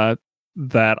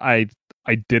 that I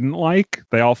didn't like.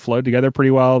 They all flowed together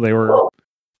pretty well. They were,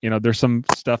 there's some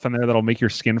stuff in there that'll make your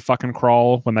skin fucking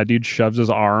crawl when that dude shoves his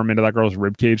arm into that girl's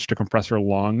ribcage to compress her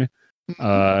lung.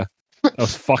 That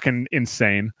was fucking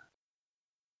insane.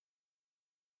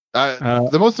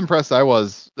 The most impressed I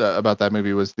was about that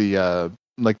movie was the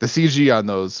like the CG on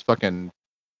those fucking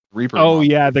Reaper. Oh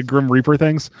monsters. Yeah, the Grim Reaper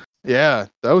things. Yeah,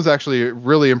 that was actually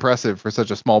really impressive for such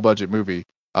a small budget movie.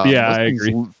 Yeah, I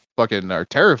agree. Fucking are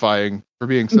terrifying for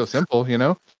being so simple,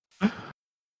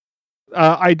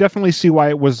 I definitely see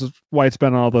why it's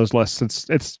been on all those lists.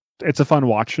 It's a fun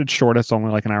watch. It's short. It's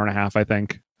only like an hour and a half, I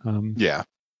think. Yeah.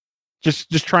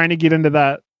 Just trying to get into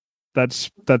that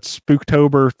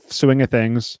Spooktober swing of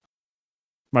things.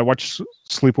 Might watch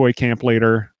Sleepaway Camp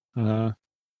later.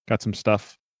 Got some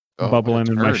stuff bubbling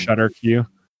in my Shudder queue.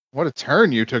 What a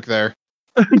turn you took there.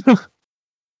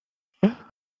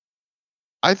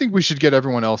 I think we should get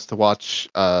everyone else to watch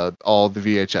all the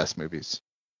VHS movies.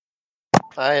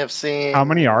 I have seen. How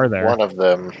many are there? One of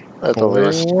them at the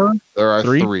least. There are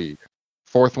three.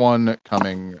 Fourth one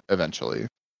coming eventually.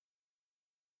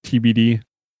 TBD.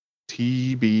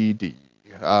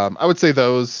 I would say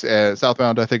those.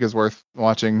 Southbound, I think, is worth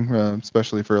watching,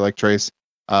 especially for like Trace.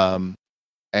 And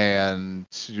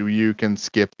you can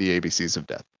skip the ABCs of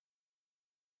Death.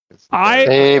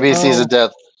 ABCs of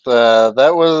Death.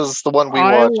 That was the one we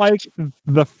watched. I like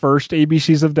the first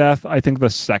ABCs of Death. I think the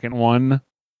second one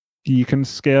you can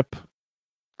skip.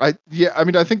 I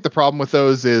think the problem with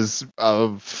those is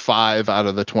 5 out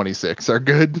of the 26 are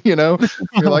good. You know,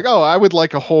 you're like, oh, I would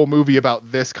like a whole movie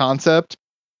about this concept.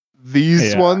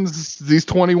 These ones, these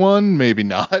 21, maybe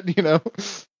not. You know,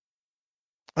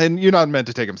 and you're not meant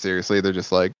to take them seriously. They're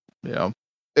just like, you know,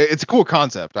 it's a cool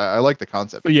concept. I like the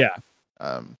concept. Yeah.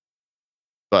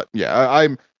 But yeah,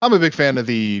 I'm a big fan of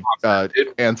the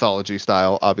anthology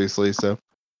style, obviously. So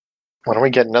when are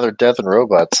we getting another Death and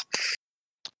Robots?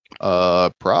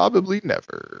 Probably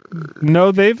never.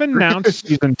 No, they've announced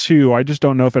season 2. I just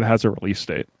don't know if it has a release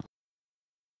date.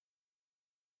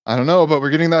 I don't know, but we're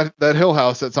getting that Hill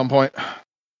House at some point.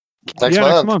 Next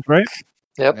month, right?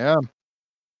 Yep. Yeah.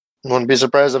 Wouldn't be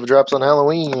surprised if it drops on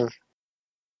Halloween.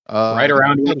 Right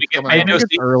around when we get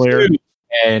earlier,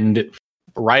 and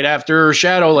right after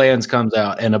Shadowlands comes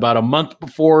out, and about a month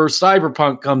before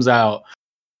Cyberpunk comes out.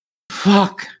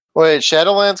 Fuck. Wait,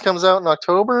 Shadowlands comes out in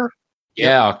October?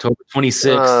 Yeah, October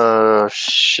 26th. Oh,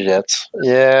 shit.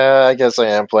 Yeah, I guess I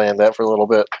am playing that for a little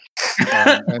bit.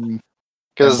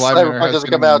 Because Cyberpunk doesn't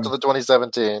come out till the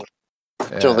 2017.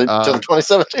 Yeah, till the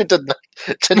 2017 to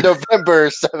November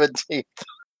 17th.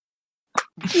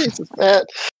 Jesus, Matt.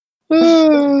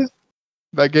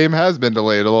 That game has been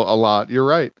delayed a lot. You're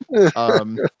right.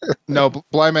 No,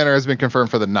 Bly Manor has been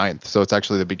confirmed for the 9th, so it's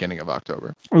actually the beginning of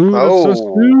October. Ooh, that's so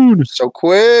soon. So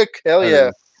quick. Hell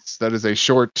yeah. That is a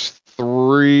short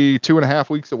 2.5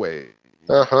 weeks away.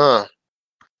 Uh-huh.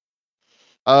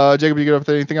 Jacob, you get up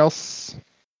to anything else?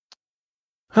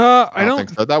 I don't think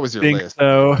so. That was your list.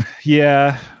 So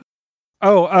yeah.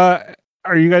 Oh,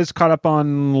 are you guys caught up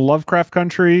on Lovecraft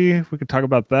Country? We could talk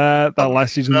about that. That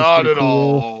last season was not at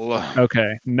cool. all.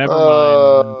 Okay, never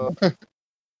mind.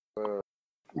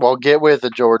 Well, get with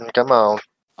it, Jordan. Come on.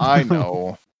 I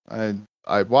know. I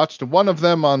watched one of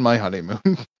them on my honeymoon.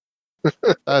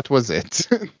 That was it.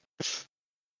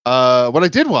 What I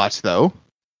did watch though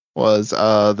was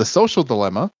The Social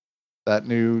Dilemma, that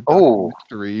new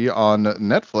documentary on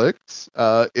Netflix.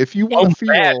 If you want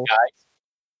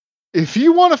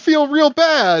to feel real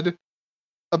bad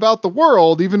about the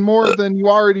world, even more than you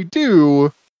already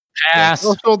do, The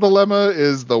Social Dilemma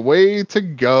is the way to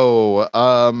go.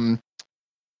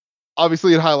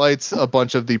 Obviously, it highlights a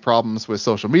bunch of the problems with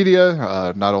social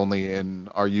media, not only in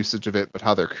our usage of it, but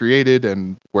how they're created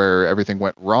and where everything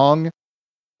went wrong.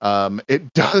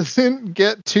 It doesn't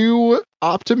get too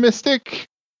optimistic.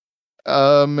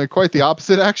 Quite the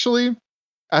opposite, actually.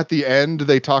 At the end,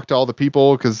 they talk to all the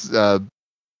people because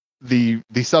the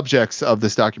subjects of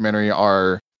this documentary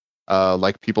are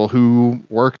like people who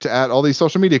worked at all these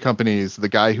social media companies, the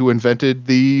guy who invented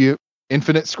the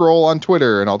infinite scroll on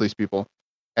Twitter, and all these people.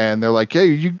 And they're like,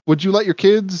 hey, would you let your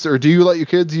kids, or do you let your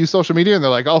kids use social media? And they're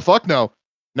like, oh, fuck no.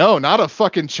 No, not a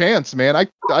fucking chance, man.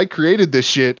 I created this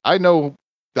shit. I know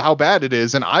how bad it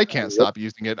is, and I can't stop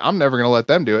using it. I'm never going to let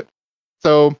them do it.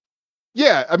 So,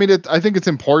 yeah, I mean, I think it's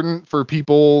important for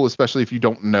people, especially if you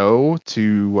don't know,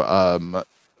 to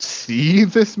see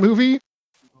this movie.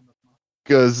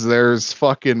 Because there's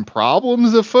fucking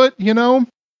problems afoot, you know?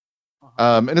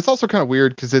 And it's also kind of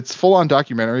weird because it's full on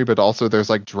documentary, but also there's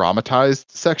like dramatized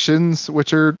sections,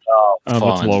 which are that's a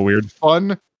little weird.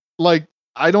 Fun. Like,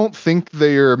 I don't think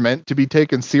they're meant to be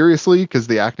taken seriously because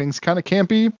the acting's kind of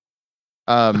campy.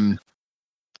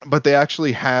 But they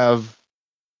actually have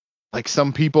like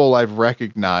some people I've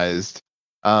recognized.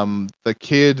 The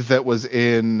kid that was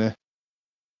in,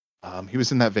 he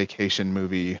was in that vacation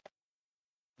movie.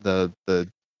 The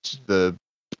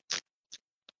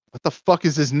what the fuck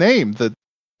is his name? The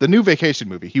new vacation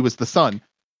movie. He was the son.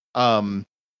 And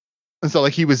so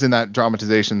like he was in that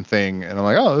dramatization thing, and I'm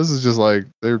like, oh, this is just like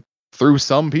they're threw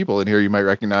some people in here you might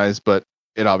recognize, but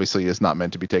it obviously is not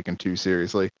meant to be taken too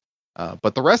seriously.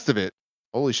 But the rest of it,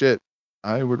 holy shit,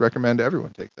 I would recommend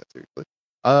everyone take that seriously.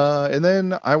 And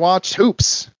then I watched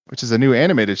Hoops, which is a new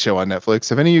animated show on Netflix.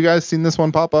 Have any of you guys seen this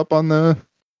one pop up on the?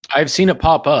 I've seen it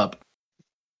pop up.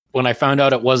 When I found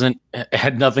out it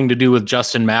had nothing to do with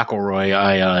Justin McElroy,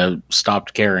 I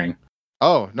stopped caring.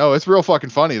 Oh no, it's real fucking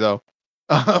funny though.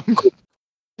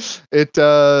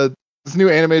 This new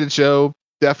animated show,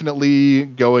 definitely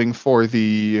going for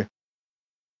the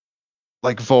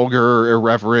like vulgar,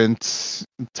 irreverent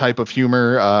type of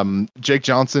humor. Jake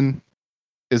Johnson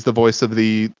is the voice of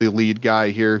the lead guy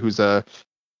here, who's a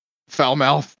foul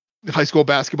mouth high school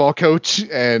basketball coach,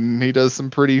 and he does some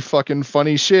pretty fucking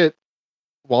funny shit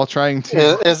while trying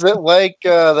to. Is it like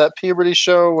that puberty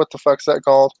show? What the fuck's that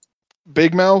called?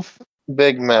 Big Mouth.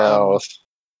 Big Mouth.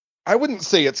 I wouldn't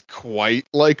say it's quite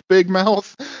like Big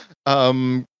Mouth.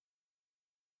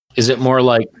 Is it more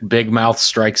like Big Mouth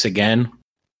Strikes Again?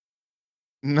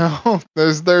 No,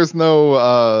 there's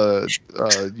no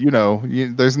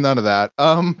there's none of that.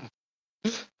 I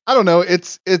don't know.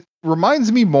 It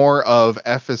reminds me more of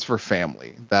F is for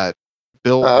Family, that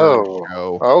Bill Burr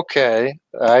show. Okay,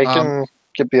 I can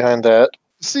get behind that.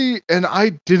 See, and I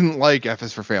didn't like F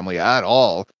is for Family at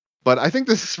all, but I think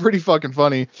this is pretty fucking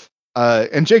funny.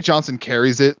 And Jake Johnson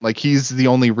carries it. Like, he's the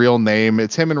only real name.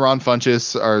 It's him and Ron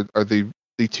Funches are the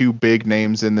two big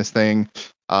names in this thing.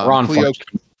 Ron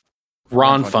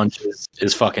Funches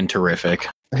is fucking terrific.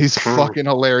 He's fucking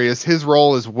hilarious. His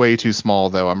role is way too small,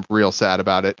 though. I'm real sad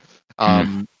about it.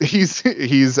 He's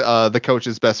the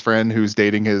coach's best friend who's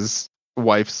dating his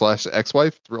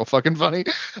wife/ex-wife. It's real fucking funny.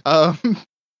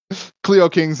 Cleo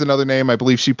King's another name. I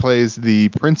believe she plays the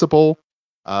principal,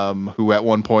 who at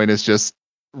one point is just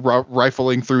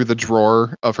rifling through the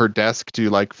drawer of her desk to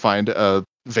like find a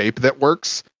vape that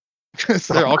works. Because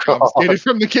they're all confiscated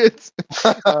from the kids.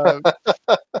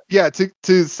 Yeah,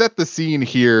 to set the scene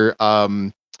here,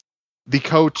 the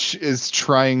coach is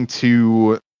trying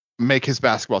to make his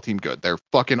basketball team good. They're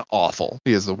fucking awful.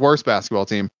 He has the worst basketball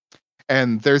team.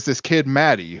 And there's this kid,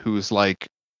 Maddie, who's like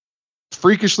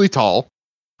freakishly tall,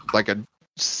 like a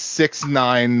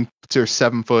 6'9" to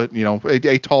 7 foot,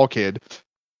 a tall kid.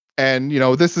 And,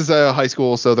 this is a high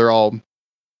school, so they're all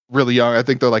really young. I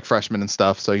think they're like freshmen and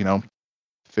stuff. So,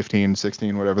 15,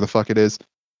 16, whatever the fuck it is.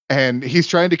 And he's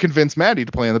trying to convince Maddie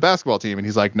to play on the basketball team. And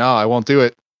he's like, no, I won't do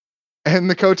it. And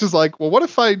the coach is like, well, what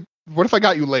if I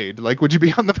got you laid? Like, would you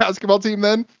be on the basketball team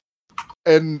then?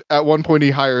 And at one point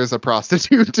he hires a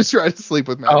prostitute to try to sleep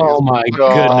with Maddie. Oh my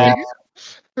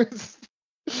goodness.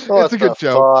 It's a good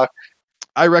show. Fuck?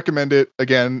 I recommend it.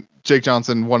 Again, Jake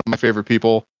Johnson, one of my favorite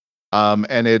people.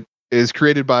 And it is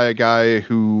created by a guy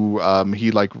who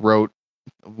he like wrote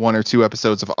 1 or 2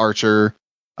 episodes of Archer.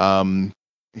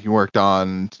 He worked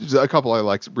on a couple of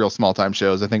like real small time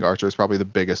shows. I think Archer is probably the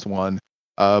biggest one.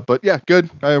 But yeah, good.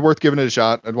 Worth giving it a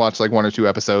shot. I'd watch like 1 or 2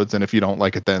 episodes, and if you don't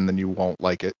like it, then you won't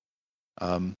like it.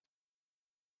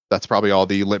 That's probably all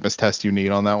the litmus test you need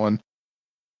on that one.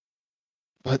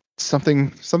 But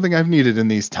something I've needed in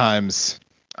these times.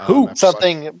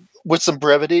 Something with some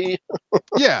brevity.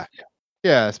 Yeah,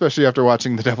 especially after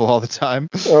watching The Devil All the Time.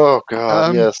 Oh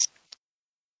god, yes.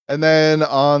 And then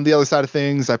on the other side of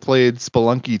things, I played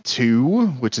Spelunky 2,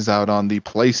 which is out on the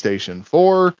PlayStation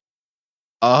 4.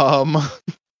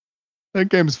 That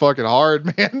game's fucking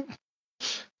hard, man.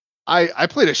 I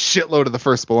played a shitload of the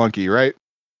first Spelunky, right?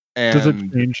 And does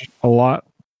it change a lot?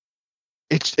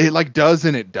 It like does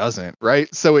and it doesn't,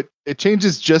 right? So it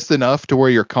changes just enough to where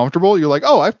you're comfortable. You're like,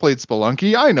 oh, I've played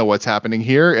Spelunky. I know what's happening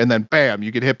here. And then bam,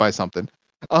 you get hit by something.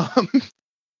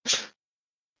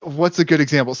 What's a good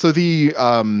example? So the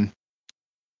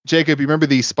Jacob, you remember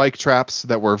the spike traps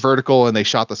that were vertical and they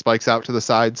shot the spikes out to the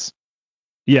sides?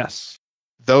 Yes.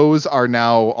 Those are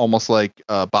now almost like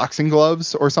boxing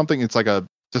gloves or something. It's like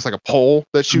just like a pole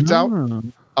that shoots out.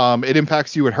 It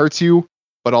impacts you, it hurts you,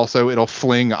 but also it'll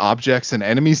fling objects and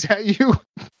enemies at you.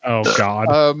 Oh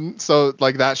god. So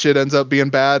like that shit ends up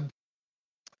being bad.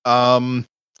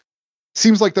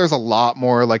 Seems like there's a lot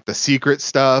more like the secret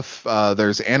stuff.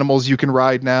 There's animals you can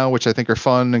ride now, which I think are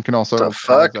fun and can also have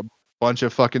a bunch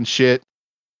of fucking shit.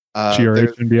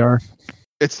 GRH and BR.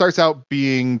 It starts out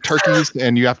being turkeys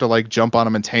and you have to like jump on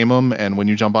them and tame them. And when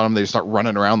you jump on them, they just start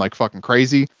running around like fucking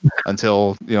crazy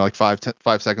until, like 5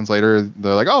 seconds later,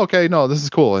 they're like, oh, okay, no, this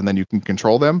is cool. And then you can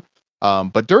control them.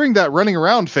 But during that running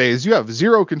around phase, you have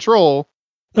zero control.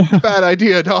 Bad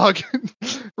idea, dog.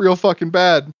 Real fucking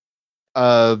bad.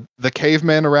 The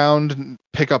cavemen around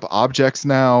pick up objects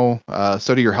now.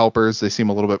 So do your helpers. They seem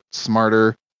a little bit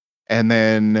smarter. And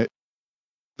then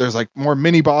there's like more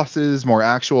mini bosses, more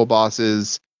actual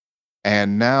bosses.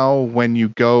 And now when you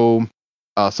go,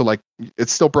 so like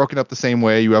it's still broken up the same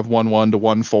way. You have 1-1 to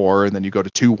 1-4, and then you go to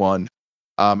 2-1.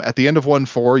 At the end of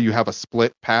 1-4, you have a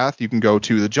split path. You can go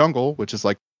to the jungle, which is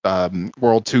like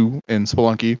World 2 in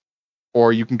Spelunky,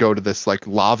 or you can go to this like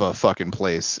lava fucking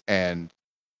place, and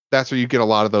that's where you get a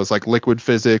lot of those like liquid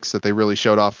physics that they really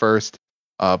showed off first.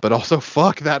 But also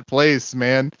fuck that place,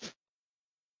 man.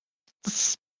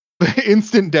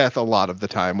 Instant death a lot of the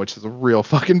time, which is a real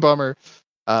fucking bummer.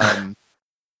 But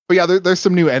yeah, there's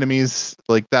some new enemies.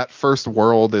 Like that first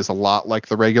world is a lot like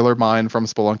the regular mine from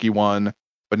Spelunky 1.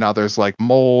 but now there's like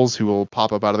moles who will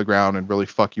pop up out of the ground and really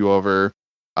fuck you over.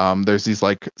 There's these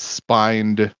like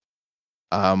spined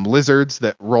lizards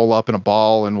that roll up in a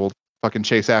ball and will fucking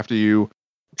chase after you.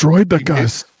 Droid that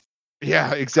guys.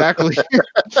 Yeah, exactly.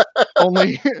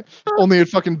 only it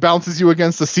fucking bounces you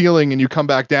against the ceiling and you come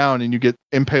back down and you get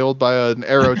impaled by an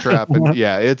arrow trap. And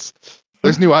yeah,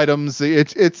 there's new items.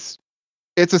 It's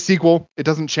a sequel. It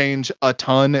doesn't change a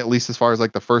ton, at least as far as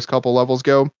like the first couple levels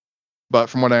go. But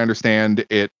from what I understand,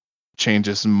 it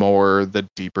changes more the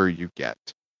deeper you get.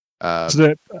 Is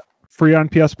it free on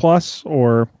PS Plus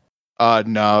or?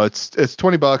 No, it's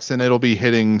 $20 and it'll be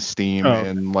hitting Steam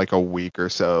in like a week or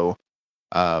so.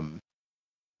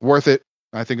 Worth it.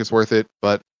 I think it's worth it,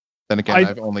 but then again,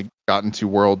 I've only gotten to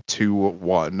World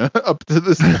 2-1 up to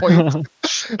this point.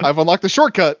 I've unlocked the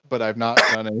shortcut, but I've not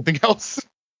done anything else.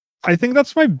 I think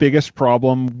that's my biggest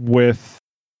problem with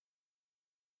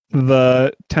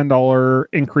the $10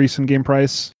 increase in game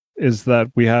price is that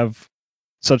we have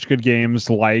such good games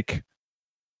like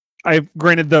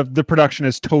granted the production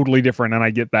is totally different and I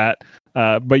get that.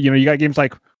 But you got games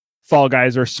like Fall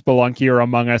Guys or Spelunky or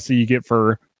Among Us that you get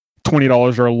for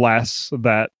 $20 or less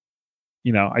that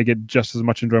I get just as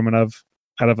much enjoyment of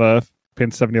out of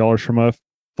paying $70 from a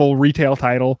full retail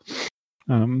title.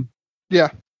 Yeah.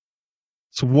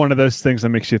 It's one of those things that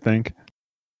makes you think.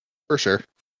 For sure.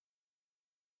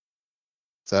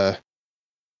 It's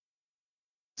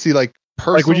see, like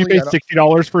personally, would you pay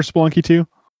 $60 for Spelunky 2?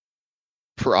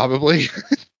 Probably.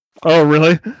 Oh,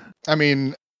 really? I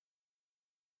mean,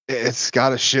 it's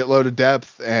got a shitload of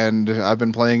depth, and I've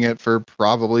been playing it for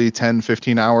probably 10,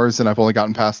 15 hours, and I've only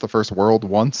gotten past the first world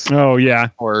once. Oh, yeah.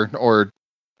 Or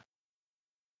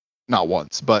not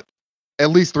once, but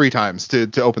at least 3 times to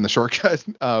open the shortcut.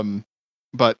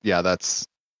 But yeah,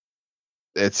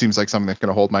 it seems like something that's going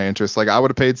to hold my interest. Like, I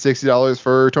would have paid $60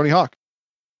 for Tony Hawk.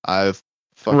 I've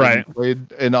fucking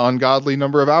played an ungodly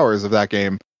number of hours of that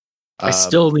game. I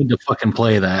still need to fucking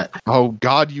play that. Oh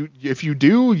God, if you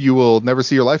do, you will never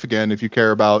see your life again if you care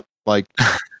about like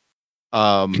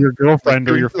your girlfriend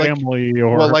or your family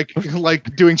or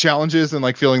like doing challenges and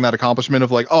like feeling that accomplishment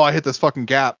of like, oh, I hit this fucking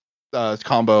gap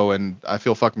combo and I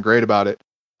feel fucking great about it.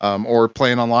 Or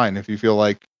playing online if you feel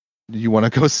like you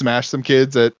want to go smash some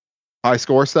kids at high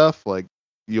score stuff, like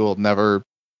you'll get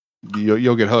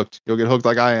hooked. You'll get hooked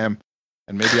like I am.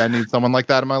 And maybe I need someone like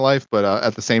that in my life, but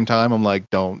at the same time, I'm like,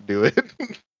 don't do it.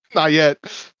 Not yet.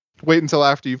 Wait until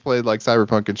after you've played like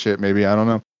Cyberpunk and shit. Maybe, I don't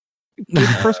know. Did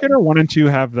Pro Skater 1 and 2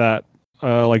 have that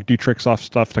like do tricks off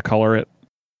stuff to color it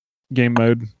game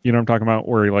mode? You know what I'm talking about?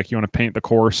 Where like you want to paint the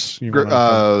course.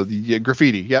 Yeah,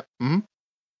 graffiti. Yep. Mm-hmm.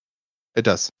 It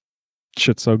does.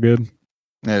 Shit's so good.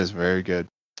 It is very good.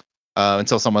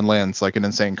 Until someone lands like an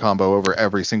insane combo over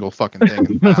every single fucking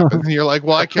thing, and you're like,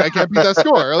 "Well, I can't beat that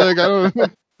score. Like,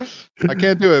 I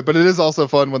can't do it." But it is also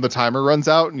fun when the timer runs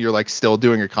out and you're like still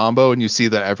doing a combo, and you see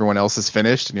that everyone else is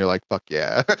finished, and you're like, "Fuck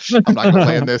yeah, I'm not gonna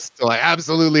land this till I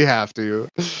absolutely have to."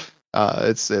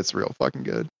 It's real fucking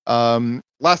good.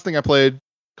 Last thing I played,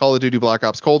 Call of Duty Black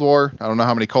Ops Cold War. I don't know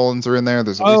how many colons are in there.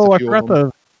 There's at least a few I forgot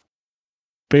the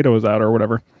beta was out or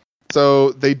whatever.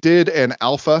 So they did an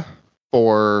alpha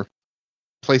for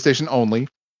PlayStation only,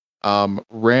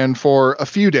 ran for a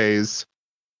few days.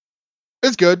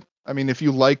 It's good. I mean, if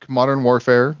you like Modern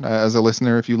Warfare, as a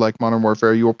listener, if you like Modern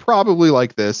Warfare, you will probably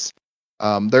like this.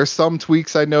 There's some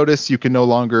tweaks I noticed. You can no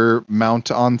longer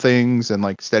mount on things and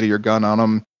like steady your gun on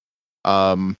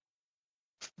them.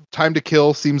 Time to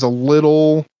kill seems a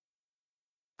little,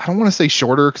 I don't want to say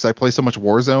shorter because I play so much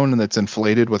Warzone and it's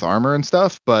inflated with armor and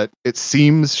stuff, but it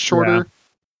seems shorter. Yeah.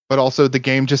 But also the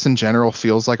game just in general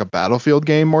feels like a Battlefield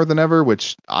game more than ever,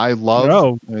 which I love.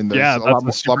 Oh, I mean, there's a lot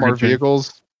more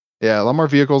vehicles. Yeah, a lot more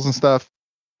vehicles and stuff.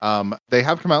 They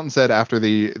have come out and said after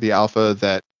the alpha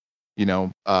that,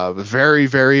 very,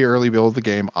 very early build of the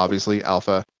game, obviously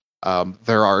alpha.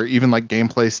 There are even like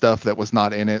gameplay stuff that was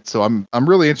not in it. So I'm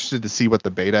really interested to see what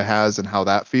the beta has and how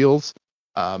that feels.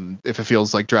 If it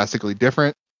feels like drastically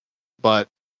different, but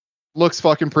looks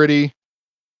fucking pretty,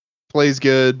 plays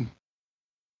good.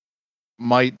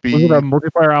 Might be. Was it a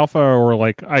multiplayer alpha or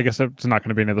like? I guess it's not going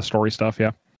to be any of the story stuff. Yeah.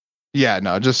 Yeah,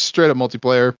 no, just straight up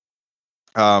multiplayer.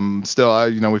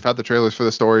 Still, we've had the trailers for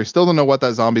the story. Still don't know what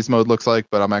that zombies mode looks like,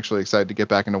 but I'm actually excited to get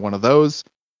back into one of those.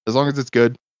 As long as it's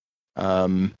good.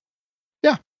 Yeah,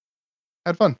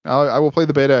 had fun. I will play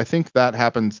the beta. I think that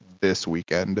happens this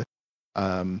weekend.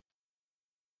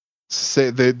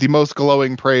 Say the most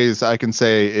glowing praise I can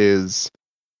say is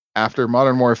after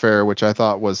Modern Warfare, which I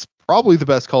thought was probably the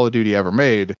best Call of Duty ever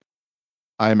made,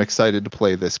 I am excited to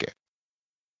play this game.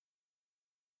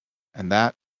 And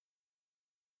that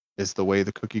is the way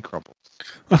the cookie crumbles.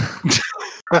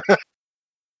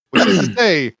 Which is to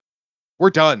say, we're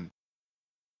done.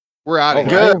 We're out of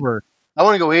here. Good. I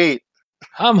want to go eat.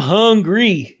 I'm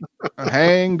hungry. I'm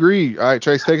hangry. All right,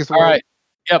 Trace, take us away. All right.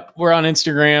 Yep, we're on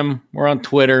Instagram. We're on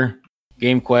Twitter.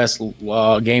 GameQuest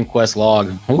Log.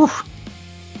 Oof.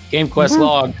 GameQuest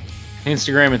Log.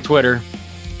 Instagram and Twitter.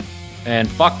 And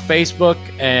fuck Facebook.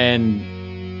 And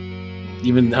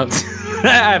even though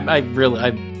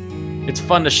it's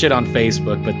fun to shit on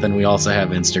Facebook, but then we also have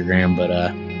Instagram. But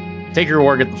take your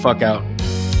war, get the fuck out.